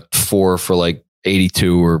 4 for like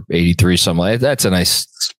 82 or 83, something like that. That's a nice,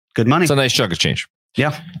 good money. It's a nice chunk of change.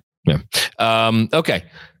 Yeah. Okay.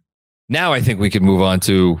 Now I think we could move on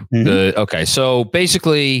to okay. So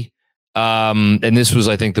basically, and this was,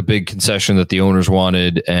 I think, the big concession that the owners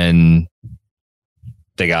wanted, and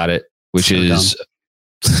they got it, which so is,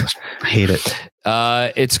 I hate it.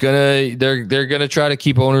 They're gonna try to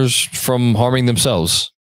keep owners from harming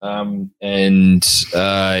themselves. So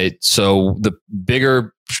the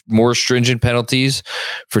bigger, more stringent penalties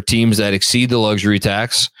for teams that exceed the luxury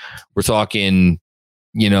tax. We're talking,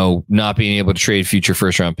 not being able to trade future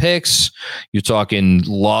first round picks. You're talking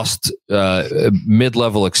lost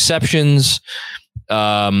mid-level exceptions.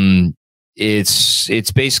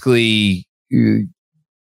 It's basically,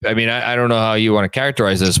 I don't know how you want to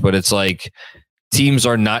characterize this, but it's like teams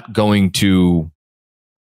are not going to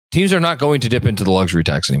dip into the luxury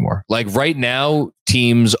tax anymore. Like right now,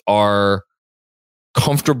 teams are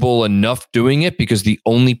comfortable enough doing it because the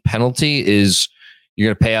only penalty is you're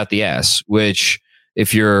going to pay out the ass, which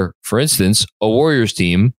if you're, for instance, a Warriors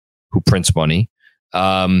team who prints money,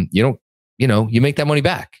 you make that money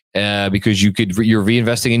back because you're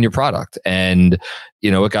reinvesting in your product, and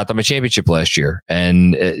it got them a championship last year,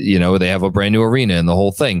 and they have a brand new arena and the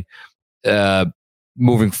whole thing.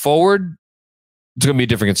 Moving forward, it's going to be a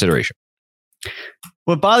different consideration.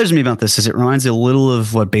 What bothers me about this is it reminds me a little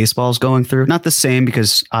of what baseball's going through. Not the same,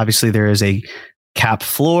 because obviously there is a cap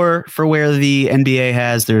floor for where the NBA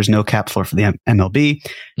has. There's no cap floor for the MLB.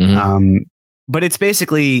 But it's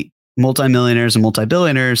basically multimillionaires and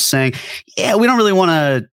multi-billionaires saying, yeah, we don't really want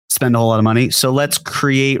to spend a whole lot of money, so let's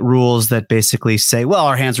create rules that basically say, well,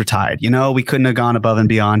 our hands were tied. We couldn't have gone above and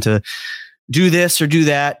beyond to do this or do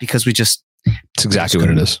that because we just It's exactly what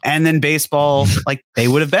it is. And then baseball, like they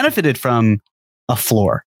would have benefited from a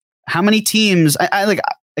floor. How many teams?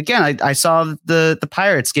 I saw the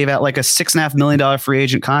Pirates gave out like a $6.5 million free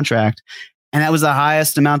agent contract, and that was the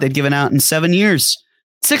highest amount they'd given out in 7 years.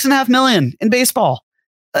 $6.5 million in baseball.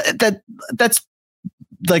 That's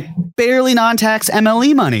like barely non-tax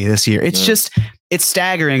MLE money this year. It's just, it's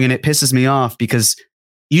staggering, and it pisses me off because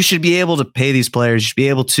you should be able to pay these players. You should be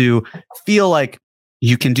able to feel like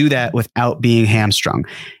you can do that without being hamstrung.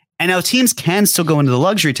 And now teams can still go into the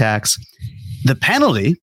luxury tax. The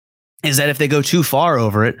penalty is that if they go too far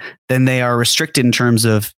over it, then they are restricted in terms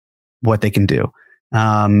of what they can do.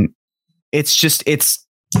 It's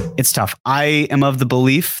tough. I am of the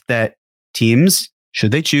belief that teams,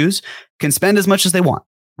 should they choose, can spend as much as they want,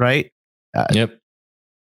 right? Yep.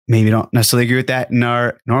 Maybe don't necessarily agree with that in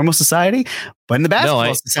our normal society, but in the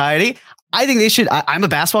basketball society, I think they should. I'm a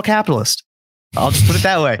basketball capitalist. I'll just put it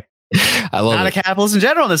that way. I love not it. a capitalist in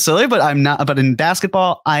general necessarily, but I'm not. But in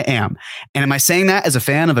basketball, I am. And am I saying that as a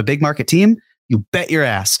fan of a big market team? You bet your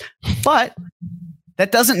ass. But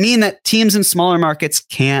that doesn't mean that teams in smaller markets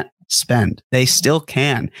can't spend. They still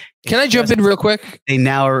can. Can I jump in real quick? They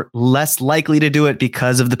now are less likely to do it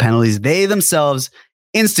because of the penalties they themselves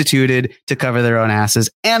instituted to cover their own asses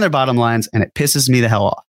and their bottom lines, and it pisses me the hell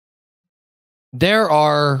off. There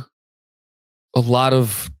are a lot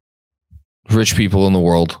of rich people in the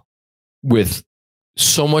world with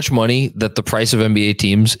so much money that the price of NBA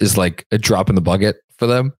teams is like a drop in the bucket for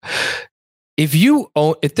them. If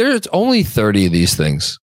there's only 30 of these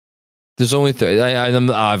things, there's only 30.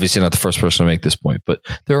 I'm obviously not the first person to make this point, but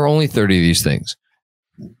there are only 30 of these things.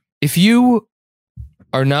 If you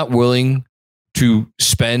are not willing to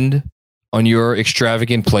spend on your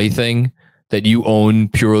extravagant plaything that you own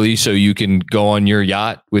purely so you can go on your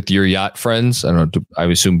yacht with your yacht friends, I don't know, I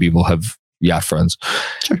assume people have yacht friends,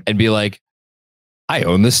 sure, and be like, I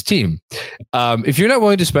own this team. If you're not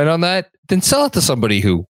willing to spend on that, then sell it to somebody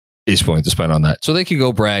who is willing to spend on that, so they can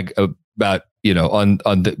go brag about,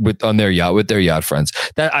 on their yacht with their yacht friends.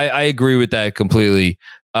 That I agree with that completely.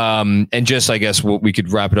 And just, I guess what we could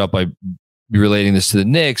wrap it up by relating this to the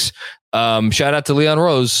Knicks. Shout out to Leon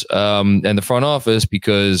Rose and the front office,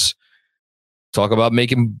 because talk about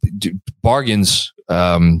making bargains.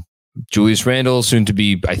 Julius Randle, soon to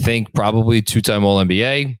be, I think, probably 2-time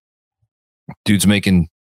All-NBA. Dude's making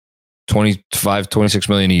 26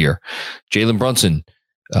 million a year. Jalen Brunson,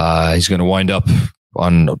 he's going to wind up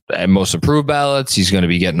on most improved ballots. He's going to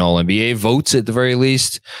be getting All-NBA votes at the very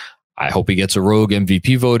least. I hope he gets a rogue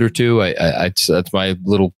MVP vote or two.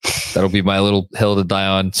 That'll be my little hill to die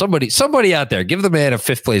on. Somebody out there, give the man a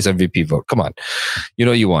 5th place MVP vote. Come on.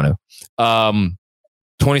 You want to.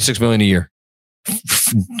 26 million a year.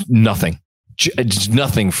 Nothing. Just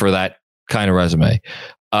nothing for that kind of resume.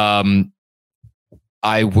 I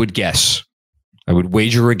would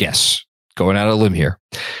wager a guess, going out on a limb here,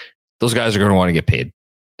 those guys are going to want to get paid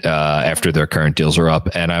after their current deals are up.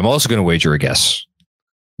 And I'm also going to wager a guess,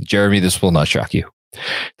 Jeremy, this will not shock you,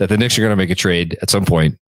 that the Knicks are going to make a trade at some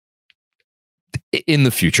point in the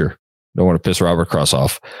future. Don't want to piss Robert Cross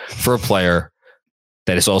off, for a player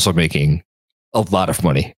that is also making a lot of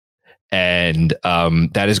money. And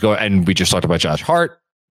that is going, and we just talked about Josh Hart,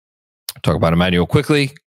 talk about Emmanuel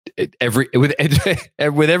quickly. With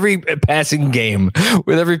every passing game,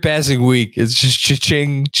 with every passing week, it's just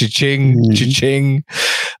cha-ching, cha-ching, cha-ching.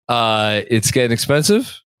 It's getting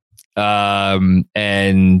expensive. And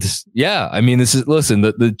yeah, I mean,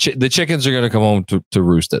 the chickens are going to come home to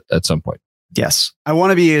roost at some point. Yes. I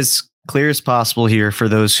want to be as clear as possible here for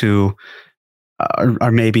those who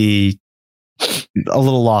are maybe a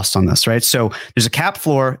little lost on this, right? So there's a cap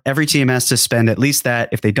floor. Every team has to spend at least that.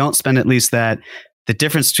 If they don't spend at least that, the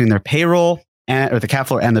difference between their payroll or the cap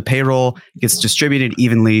floor and the payroll gets distributed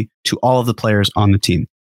evenly to all of the players on the team.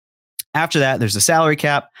 After that, there's a salary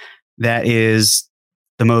cap that is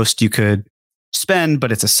the most you could spend,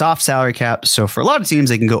 but it's a soft salary cap. So for a lot of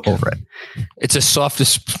teams, they can go over it. It's the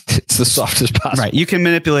softest possible. Right. You can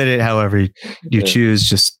manipulate it however you choose.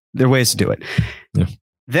 Just there are ways to do it. Yeah.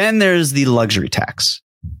 Then there's the luxury tax,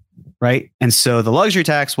 right? And so the luxury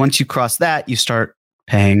tax, once you cross that, you start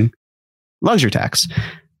paying luxury tax.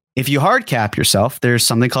 If you hard cap yourself, there's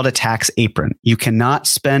something called a tax apron. You cannot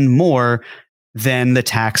spend more than the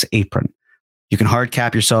tax apron. You can hard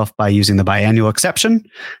cap yourself by using the biannual exception.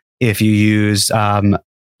 If you use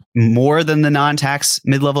more than the non-tax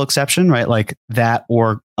mid-level exception, right? Like that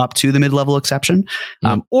or up to the mid-level exception.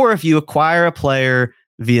 Or if you acquire a player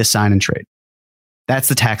via sign and trade. That's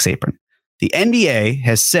the tax apron. The NBA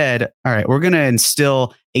has said, all right, we're going to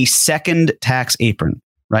instill a second tax apron,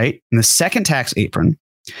 right? And the second tax apron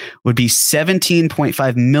would be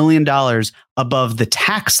 $17.5 million above the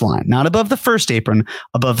tax line, not above the first apron,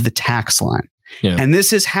 above the tax line. Yeah. And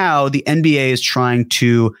this is how the NBA is trying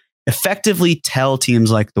to effectively tell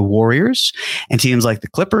teams like the Warriors and teams like the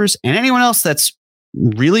Clippers and anyone else that's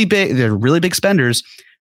really big, they're really big spenders,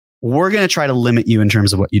 we're going to try to limit you in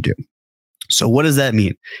terms of what you do. So what does that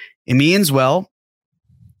mean? It means, well,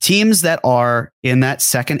 teams that are in that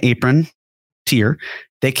second apron tier,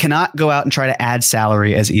 they cannot go out and try to add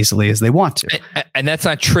salary as easily as they want to. And that's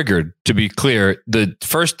not triggered, to be clear. The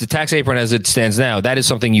tax apron as it stands now, that is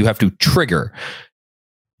something you have to trigger.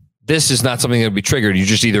 This is not something that will be triggered. You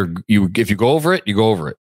just if you go over it, you go over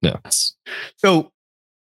it. No. So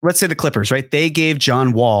let's say the Clippers, right? They gave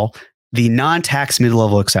John Wall the non-tax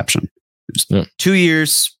mid-level exception. 2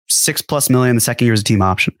 years, $6+ million. The second year is a team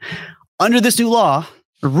option. Under this new law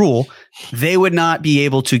or rule, they would not be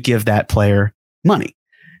able to give that player money.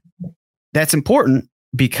 That's important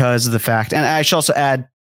because of the fact, and I should also add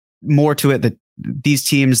more to it, that these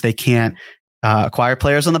teams, they can't acquire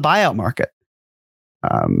players on the buyout market.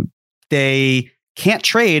 They can't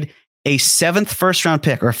trade a 7th first-round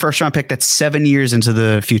pick or a first-round pick that's 7 years into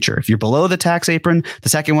the future. If you're below the tax apron, the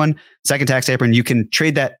second tax apron, you can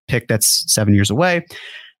trade that pick that's 7 years away.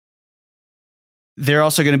 There are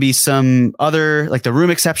also going to be some other, like the room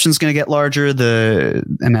exception is going to get larger. The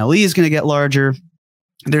MLE is going to get larger.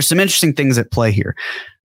 There's some interesting things at play here,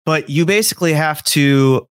 but you basically have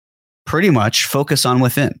to pretty much focus on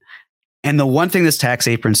within. And the one thing this tax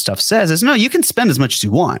apron stuff says is, no, you can spend as much as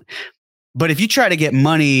you want, but if you try to get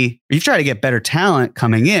money, or you try to get better talent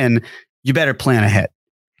coming in, you better plan ahead.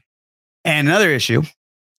 And another issue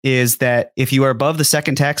is that if you are above the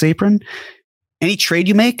second tax apron, any trade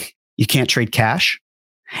you make, you can't trade cash,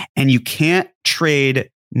 and you can't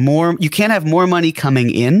trade more. You can't have more money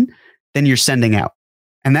coming in than you're sending out.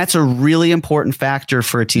 And that's a really important factor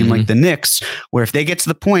for a team like the Knicks, where if they get to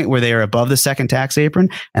the point where they are above the second tax apron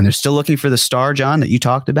and they're still looking for the star, John, that you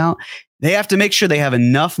talked about, they have to make sure they have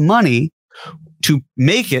enough money to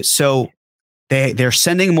make it so they're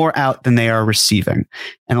sending more out than they are receiving.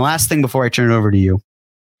 And the last thing before I turn it over to you,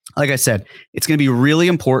 like I said, it's going to be really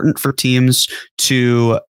important for teams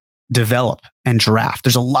to develop and draft.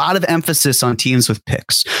 There's a lot of emphasis on teams with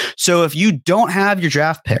picks. So if you don't have your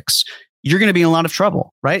draft picks, you're going to be in a lot of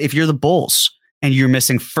trouble, right? If you're the Bulls and you're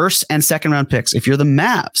missing first and second round picks, if you're the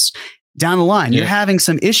Mavs down the line, you're having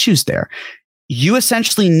some issues there. You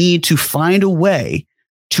essentially need to find a way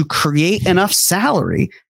to create enough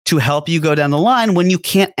salary to help you go down the line when you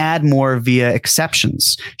can't add more via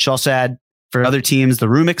exceptions. You should also add, for other teams, the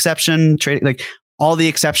room exception, trade, like all the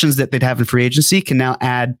exceptions that they'd have in free agency can now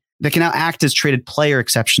act as traded player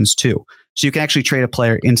exceptions too. So you can actually trade a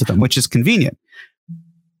player into them, which is convenient.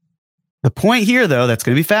 The point here, though, that's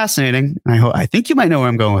going to be fascinating, and I think you might know where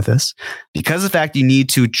I'm going with this, because of the fact you need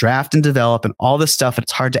to draft and develop and all this stuff,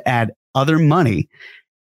 it's hard to add other money.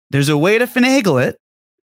 There's a way to finagle it,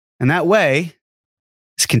 and that way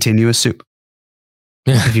is continuous soup.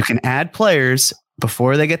 If you can add players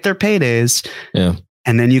before they get their paydays,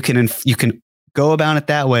 and then you can go about it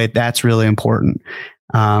that way, that's really important.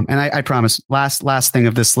 And I promise, last thing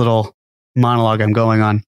of this little monologue I'm going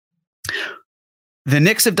on, the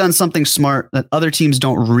Knicks have done something smart that other teams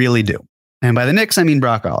don't really do. And by the Knicks, I mean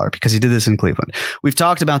Brock Aller, because he did this in Cleveland. We've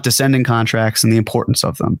talked about descending contracts and the importance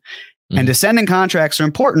of them. And descending contracts are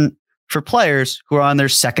important for players who are on their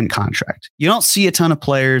second contract. You don't see a ton of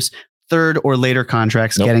players, third or later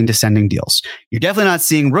contracts, getting descending deals. You're definitely not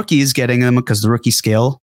seeing rookies getting them because the rookie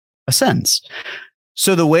scale ascends.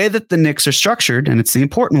 So the way that the Knicks are structured, and it's the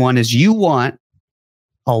important one, is you want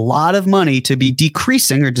a lot of money to be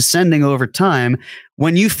decreasing or descending over time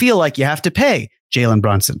when you feel like you have to pay Jalen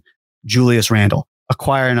Brunson, Julius Randle,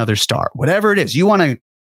 acquire another star, whatever it is. You want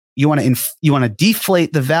to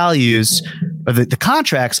deflate the values of the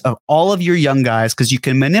contracts of all of your young guys because you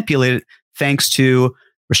can manipulate it thanks to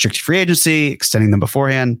restricted free agency, extending them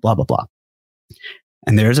beforehand, blah, blah, blah.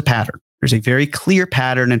 And there's a pattern. There's a very clear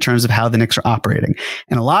pattern in terms of how the Knicks are operating.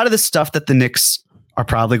 And a lot of the stuff that the Knicks are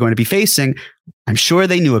probably going to be facing, I'm sure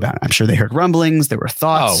they knew about it. I'm sure they heard rumblings. There were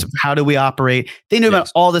thoughts. How do we operate? They knew about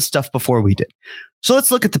all this stuff before we did. So let's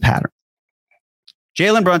look at the pattern.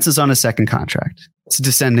 Jalen Brunson's on his second contract. It's a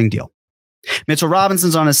descending deal. Mitchell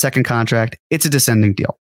Robinson's on his second contract. It's a descending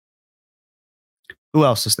deal. Who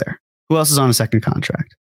else is there? Who else is on a second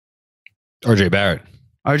contract? RJ Barrett.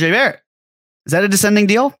 RJ Barrett. Is that a descending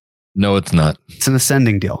deal? No, it's not. It's an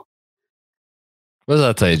ascending deal. What does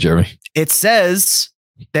that tell you, Jeremy? It says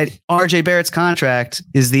that RJ Barrett's contract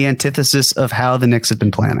is the antithesis of how the Knicks have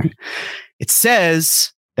been planning. It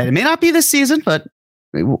says that it may not be this season, but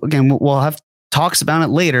again, we'll have talks about it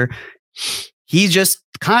later. He just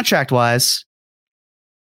contract wise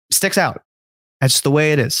sticks out. That's the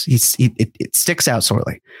way it is. It sticks out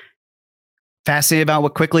sorely. Fascinated about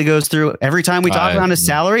what quickly goes through. Every time we talk about his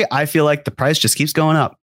salary, I feel like the price just keeps going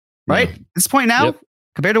up. Right? At this point now,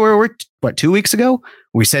 compared to where we were, 2 weeks ago,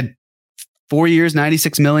 we said 4 years,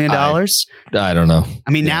 $96 million. I don't know.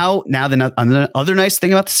 I mean, now the other nice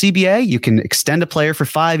thing about the CBA, you can extend a player for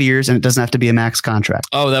 5 years and it doesn't have to be a max contract.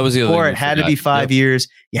 Oh, that was the other thing. Or it had to be 5 years.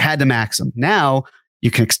 You had to max them. Now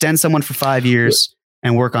you can extend someone for 5 years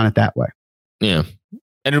and work on it that way. Yeah.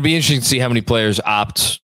 And it'll be interesting to see how many players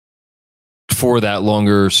opt for that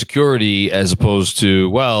longer security as opposed to,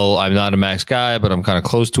 well, I'm not a max guy, but I'm kind of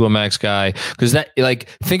close to a max guy. Because that, like,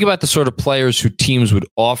 think about the sort of players who teams would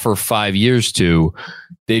offer 5 years to.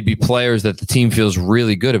 They'd be players that the team feels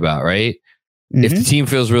really good about, right? Mm-hmm. If the team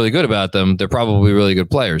feels really good about them, they're probably really good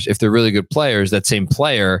players. If they're really good players, that same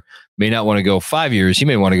player may not want to go 5 years. He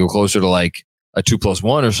may want to go closer to like a 2+1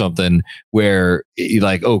 or something where you're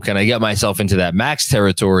like, oh, can I get myself into that max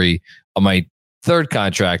territory on my third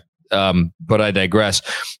contract? But I digress.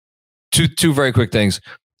 Two very quick things.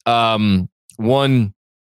 One,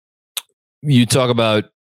 you talk about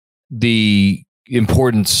the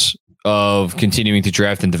importance of continuing to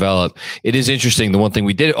draft and develop. It is interesting. The one thing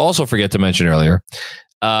we did also forget to mention earlier,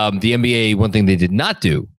 the NBA, one thing they did not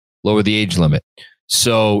do, lower the age limit.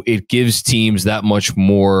 So it gives teams that much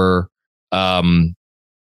more, I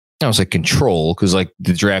don't say control, because like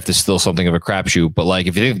the draft is still something of a crapshoot. But like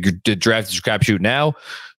if you think the draft is a crapshoot now,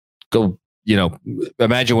 go,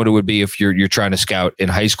 imagine what it would be if you're trying to scout in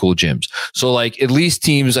high school gyms. So like at least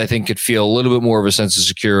teams, I think, could feel a little bit more of a sense of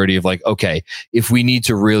security of like, okay, if we need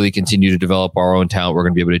to really continue to develop our own talent, we're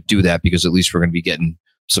going to be able to do that because at least we're going to be getting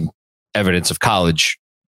some evidence of college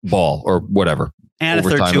ball or whatever. And a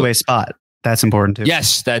third two-way spot. That's important too.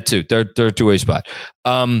 Yes, that too. Third two-way spot.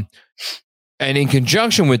 And in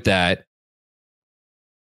conjunction with that,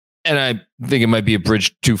 and I think it might be a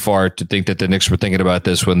bridge too far to think that the Knicks were thinking about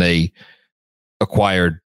this when they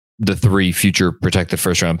acquired the 3 future protected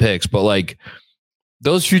first round picks. But like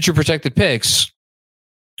those future protected picks,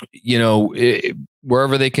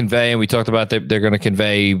 wherever they convey, and we talked about they're going to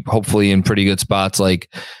convey hopefully in pretty good spots.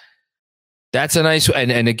 Like that's a nice,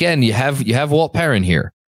 and again, you have Walt Perrin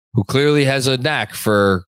here, who clearly has a knack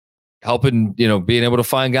for helping, being able to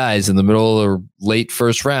find guys in the middle or late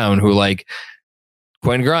first round who like,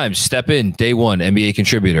 Quentin Grimes, step in, day one, NBA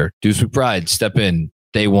contributor. Deuce McBride, step in,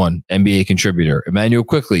 day one, NBA contributor. Emmanuel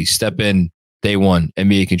Quickley, step in, day one,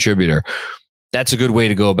 NBA contributor. That's a good way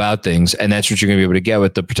to go about things, and that's what you're going to be able to get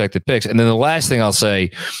with the protected picks. And then the last thing I'll say,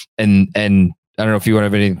 and I don't know if you want to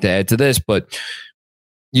have anything to add to this, but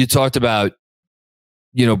you talked about,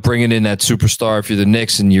 bringing in that superstar if you're the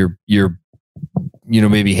Knicks and you're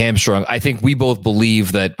maybe hamstrung. I think we both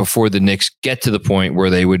believe that before the Knicks get to the point where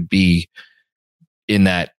they would be in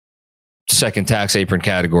that second tax apron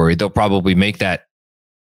category, they'll probably make that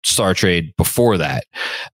star trade before that.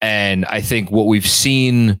 And I think what we've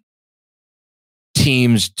seen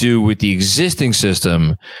teams do with the existing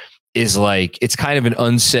system is like, it's kind of an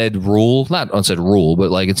unsaid rule, not unsaid rule, but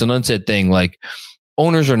like it's an unsaid thing. Like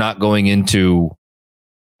owners are not going into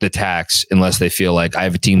the tax unless they feel like I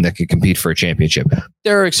have a team that can compete for a championship.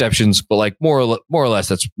 There are exceptions, but like more or less,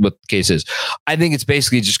 that's what the case is. I think it's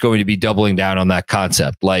basically just going to be doubling down on that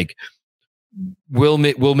concept. Like we'll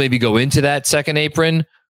maybe go into that second apron,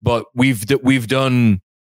 but we've done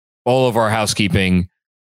all of our housekeeping.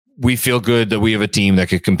 We feel good that we have a team that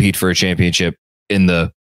could compete for a championship in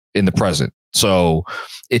the present. So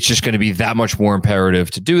it's just going to be that much more imperative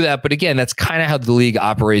to do that. But again, that's kind of how the league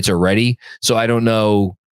operates already. So I don't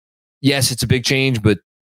know. Yes, it's a big change, but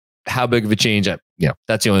how big of a change?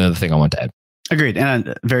 That's the only other thing I want to add. Agreed. And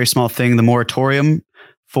a very small thing, the moratorium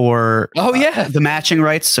for the matching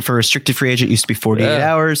rights for restricted free agent used to be 48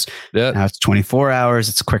 hours. Yeah. Now it's 24 hours.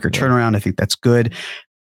 It's a quicker turnaround. I think that's good.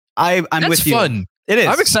 I'm that's with you. Fun. It is.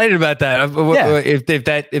 I'm excited about that.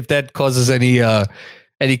 If that causes any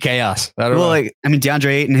chaos. I don't know. Like, I mean,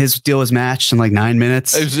 DeAndre Ayton, his deal was matched in like 9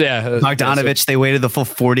 minutes. Bogdanovich, they waited the full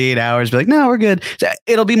 48 hours. Be like, no, we're good.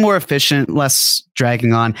 It'll be more efficient, less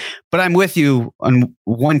dragging on. But I'm with you on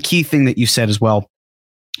one key thing that you said as well,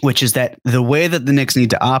 which is that the way that the Knicks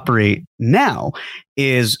need to operate now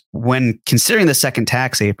is when considering the second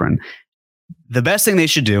tax apron, the best thing they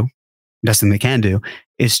should do, best thing they can do,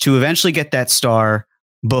 is to eventually get that star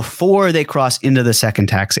before they cross into the second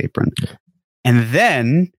tax apron. And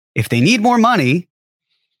then if they need more money,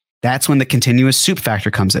 that's when the continuous soup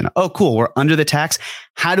factor comes in. Oh, cool. We're under the tax.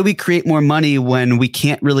 How do we create more money when we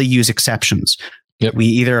can't really use exceptions? Yep. We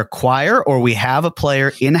either acquire or we have a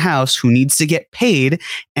player in-house who needs to get paid,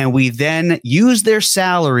 and we then use their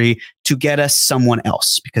salary to get us someone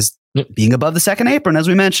else. Because being above the second apron, as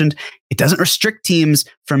we mentioned, it doesn't restrict teams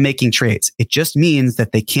from making trades. It just means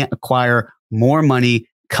that they can't acquire more money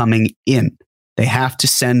coming in. They have to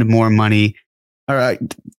send more money. Right.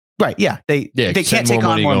 Yeah. They can't take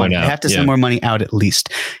on more money. They have to send more money out at least.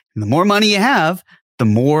 And the more money you have,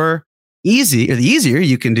 the easier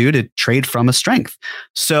you can do to trade from a strength.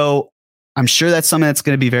 So I'm sure that's something that's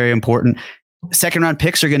going to be very important. Second round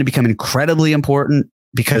picks are going to become incredibly important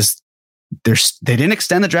because they didn't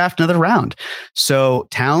extend the draft another round. So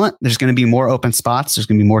talent, there's going to be more open spots. There's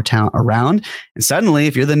going to be more talent around. And suddenly,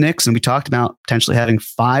 if you're the Knicks, and we talked about potentially having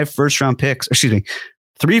 3 first round picks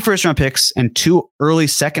and 2 early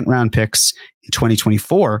second round picks in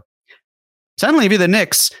 2024. Suddenly, if you're the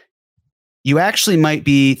Knicks, you actually might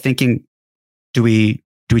be thinking, do we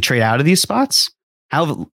trade out of these spots?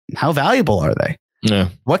 How valuable are they? Yeah.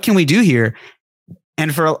 What can we do here?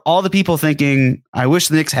 And for all the people thinking, I wish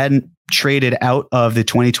the Knicks hadn't traded out of the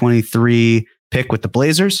 2023 pick with the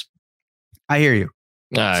Blazers. I hear you.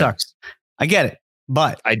 It sucks. I get it.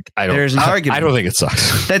 But there's an argument. I don't think it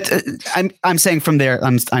sucks. I'm saying from there,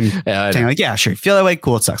 I'm saying like, yeah, sure. Feel that way.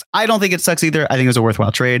 Cool. It sucks. I don't think it sucks either. I think it was a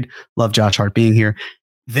worthwhile trade. Love Josh Hart being here.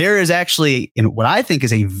 There is actually, in what I think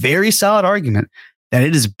is a very solid argument, that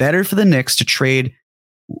it is better for the Knicks to trade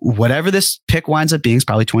whatever this pick winds up being, it's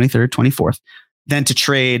probably 23rd, 24th, than to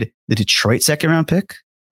trade the Detroit second round pick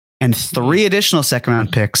and 3 additional second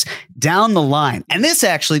round picks down the line. And this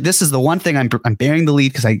is the one thing I'm bearing the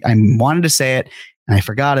lead because I wanted to say it and I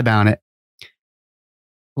forgot about it.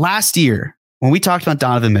 Last year, when we talked about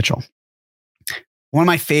Donovan Mitchell, one of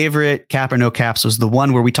my favorite cap or no caps was the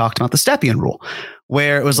one where we talked about the Stepien rule,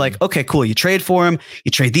 where it was like, okay, cool. You trade for him,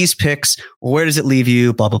 you trade these picks. Where does it leave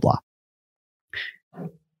you? Blah, blah, blah.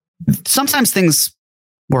 Sometimes things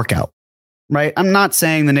work out, right? I'm not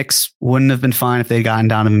saying the Knicks wouldn't have been fine if they had gotten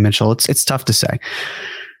Donovan Mitchell. It's tough to say.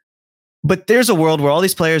 But there's a world where all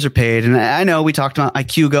these players are paid. And I know we talked about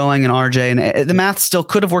IQ going and RJ, and the math still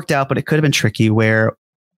could have worked out, but it could have been tricky where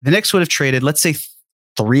the Knicks would have traded, let's say,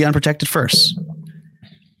 3 unprotected firsts.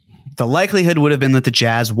 The likelihood would have been that the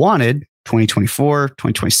Jazz wanted 2024,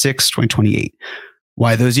 2026, 2028.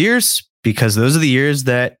 Why those years? Because those are the years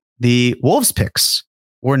that the Wolves picks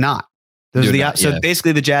were not. So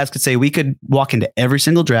basically the Jazz could say we could walk into every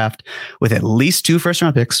single draft with at least 2 first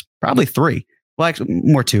round picks, probably 3. Well, actually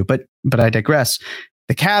more 2, but I digress.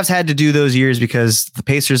 The Cavs had to do those years because the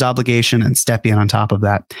Pacers' obligation and Stepien on top of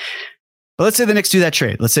that. But let's say the Knicks do that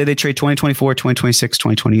trade. Let's say they trade 2024, 2026,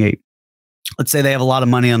 2028. Let's say they have a lot of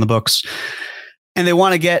money on the books and they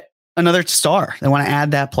want to get another star. They want to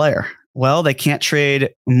add that player. Well, they can't trade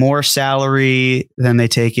more salary than they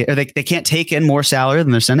take it, or they can't take in more salary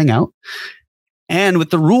than they're sending out. And with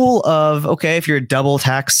the rule of, okay, if you're a double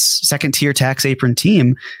tax, second tier tax apron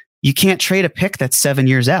team, you can't trade a pick that's 7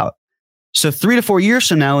 years out. So 3 to 4 years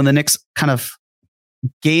from now, when the Knicks kind of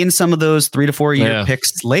gain some of those 3 to 4 year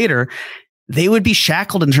picks later, they would be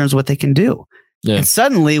shackled in terms of what they can do. Yeah. And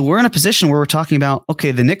suddenly we're in a position where we're talking about,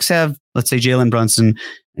 okay, the Knicks have, let's say, Jalen Brunson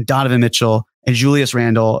and Donovan Mitchell and Julius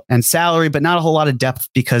Randle and salary, but not a whole lot of depth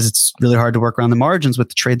because it's really hard to work around the margins with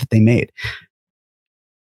the trade that they made.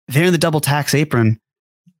 They're in the double tax apron.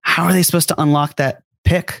 How are they supposed to unlock that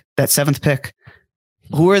pick, that 7th pick?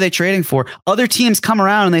 Who are they trading for? Other teams come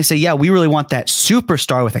around and they say, yeah, we really want that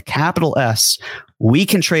superstar with a capital S. We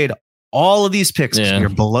can trade all of these picks because you're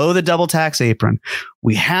below the double tax apron.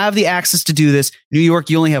 We have the access to do this. New York,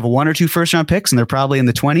 you only have 1 or 2 first round picks and they're probably in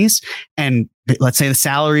the 20s. And let's say the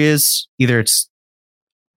salary is either it's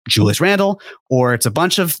Julius Randle or it's a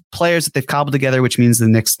bunch of players that they've cobbled together, which means the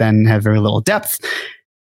Knicks then have very little depth.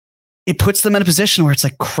 It puts them in a position where it's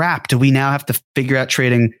like, crap, do we now have to figure out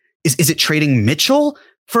trading? Is it trading Mitchell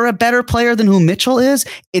for a better player than who Mitchell is?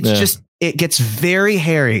 It's just, it gets very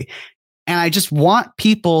hairy. And I just want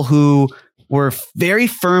people who were very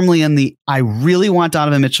firmly in the, I really want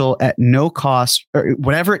Donovan Mitchell at no cost or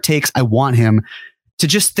whatever it takes. I want him to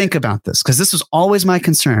just think about this because this was always my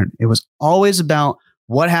concern. It was always about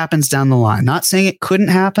what happens down the line. Not saying it couldn't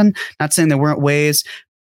happen, not saying there weren't ways,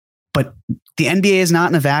 but the NBA is not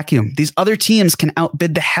in a vacuum. These other teams can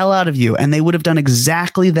outbid the hell out of you, and they would have done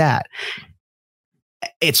exactly that.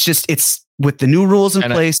 It's just, it's with the new rules in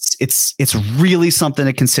place, it's really something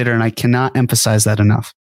to consider, and I cannot emphasize that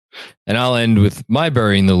enough. And I'll end with my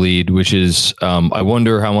burying the lead, which is I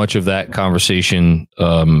wonder how much of that conversation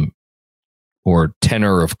or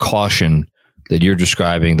tenor of caution that you're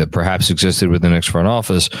describing that perhaps existed with the Knicks front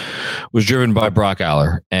office was driven by Brock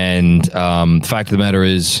Aller. And the fact of the matter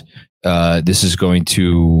is, This is going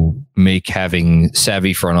to make having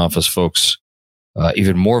savvy front office folks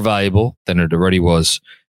even more valuable than it already was.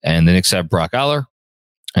 And the Knicks have Brock Aller,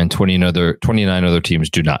 and 29 other teams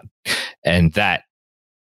do not. And that,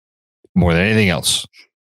 more than anything else,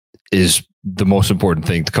 is the most important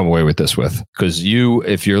thing to come away with this with. Because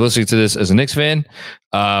if you're listening to this as a Knicks fan,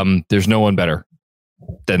 there's no one better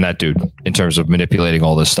than that dude in terms of manipulating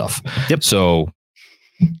all this stuff. Yep. So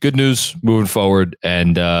good news moving forward.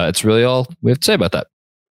 And it's really all we have to say about that.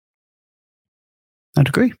 I'd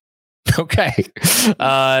agree. Okay. All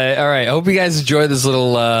right. I hope you guys enjoyed this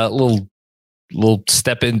little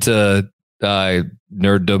step into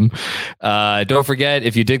nerddom. Don't forget,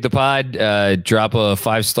 if you dig the pod, drop a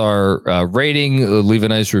 5-star rating, leave a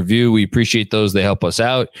nice review. We appreciate those. They help us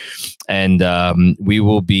out. And we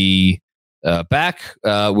will be back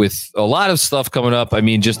with a lot of stuff coming up. I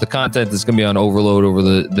mean, just the content is going to be on overload over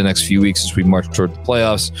the next few weeks as we march toward the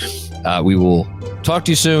playoffs. We will talk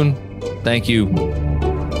to you soon. Thank you.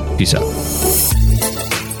 Peace out.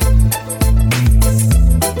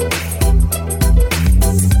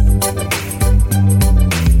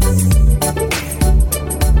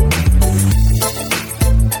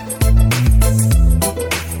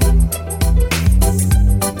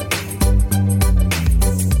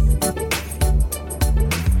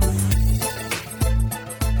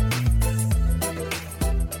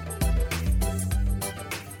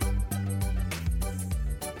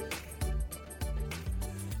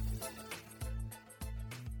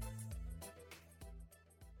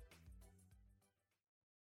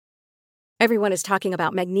 Everyone is talking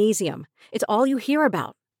about magnesium. It's all you hear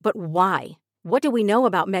about. But why? What do we know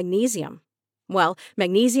about magnesium? Well,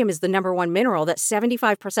 magnesium is the number one mineral that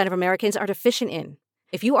 75% of Americans are deficient in.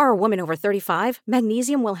 If you are a woman over 35,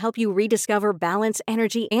 magnesium will help you rediscover balance,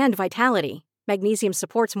 energy, and vitality. Magnesium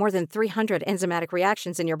supports more than 300 enzymatic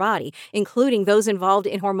reactions in your body, including those involved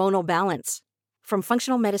in hormonal balance. From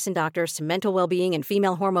functional medicine doctors to mental well-being and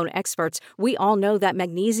female hormone experts, we all know that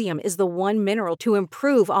magnesium is the one mineral to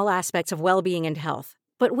improve all aspects of well-being and health.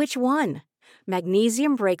 But which one?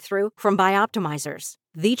 Magnesium Breakthrough from Bioptimizers,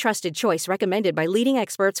 the trusted choice recommended by leading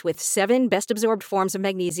experts with 7 best-absorbed forms of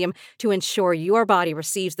magnesium to ensure your body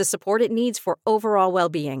receives the support it needs for overall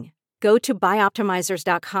well-being. Go to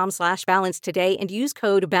bioptimizers.com/balance today and use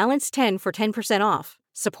code BALANCE10 for 10% off.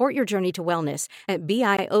 Support your journey to wellness at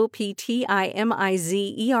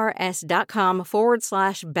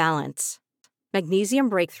bioptimizers.com/balance. Magnesium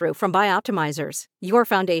Breakthrough from Bioptimizers, your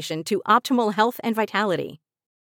foundation to optimal health and vitality.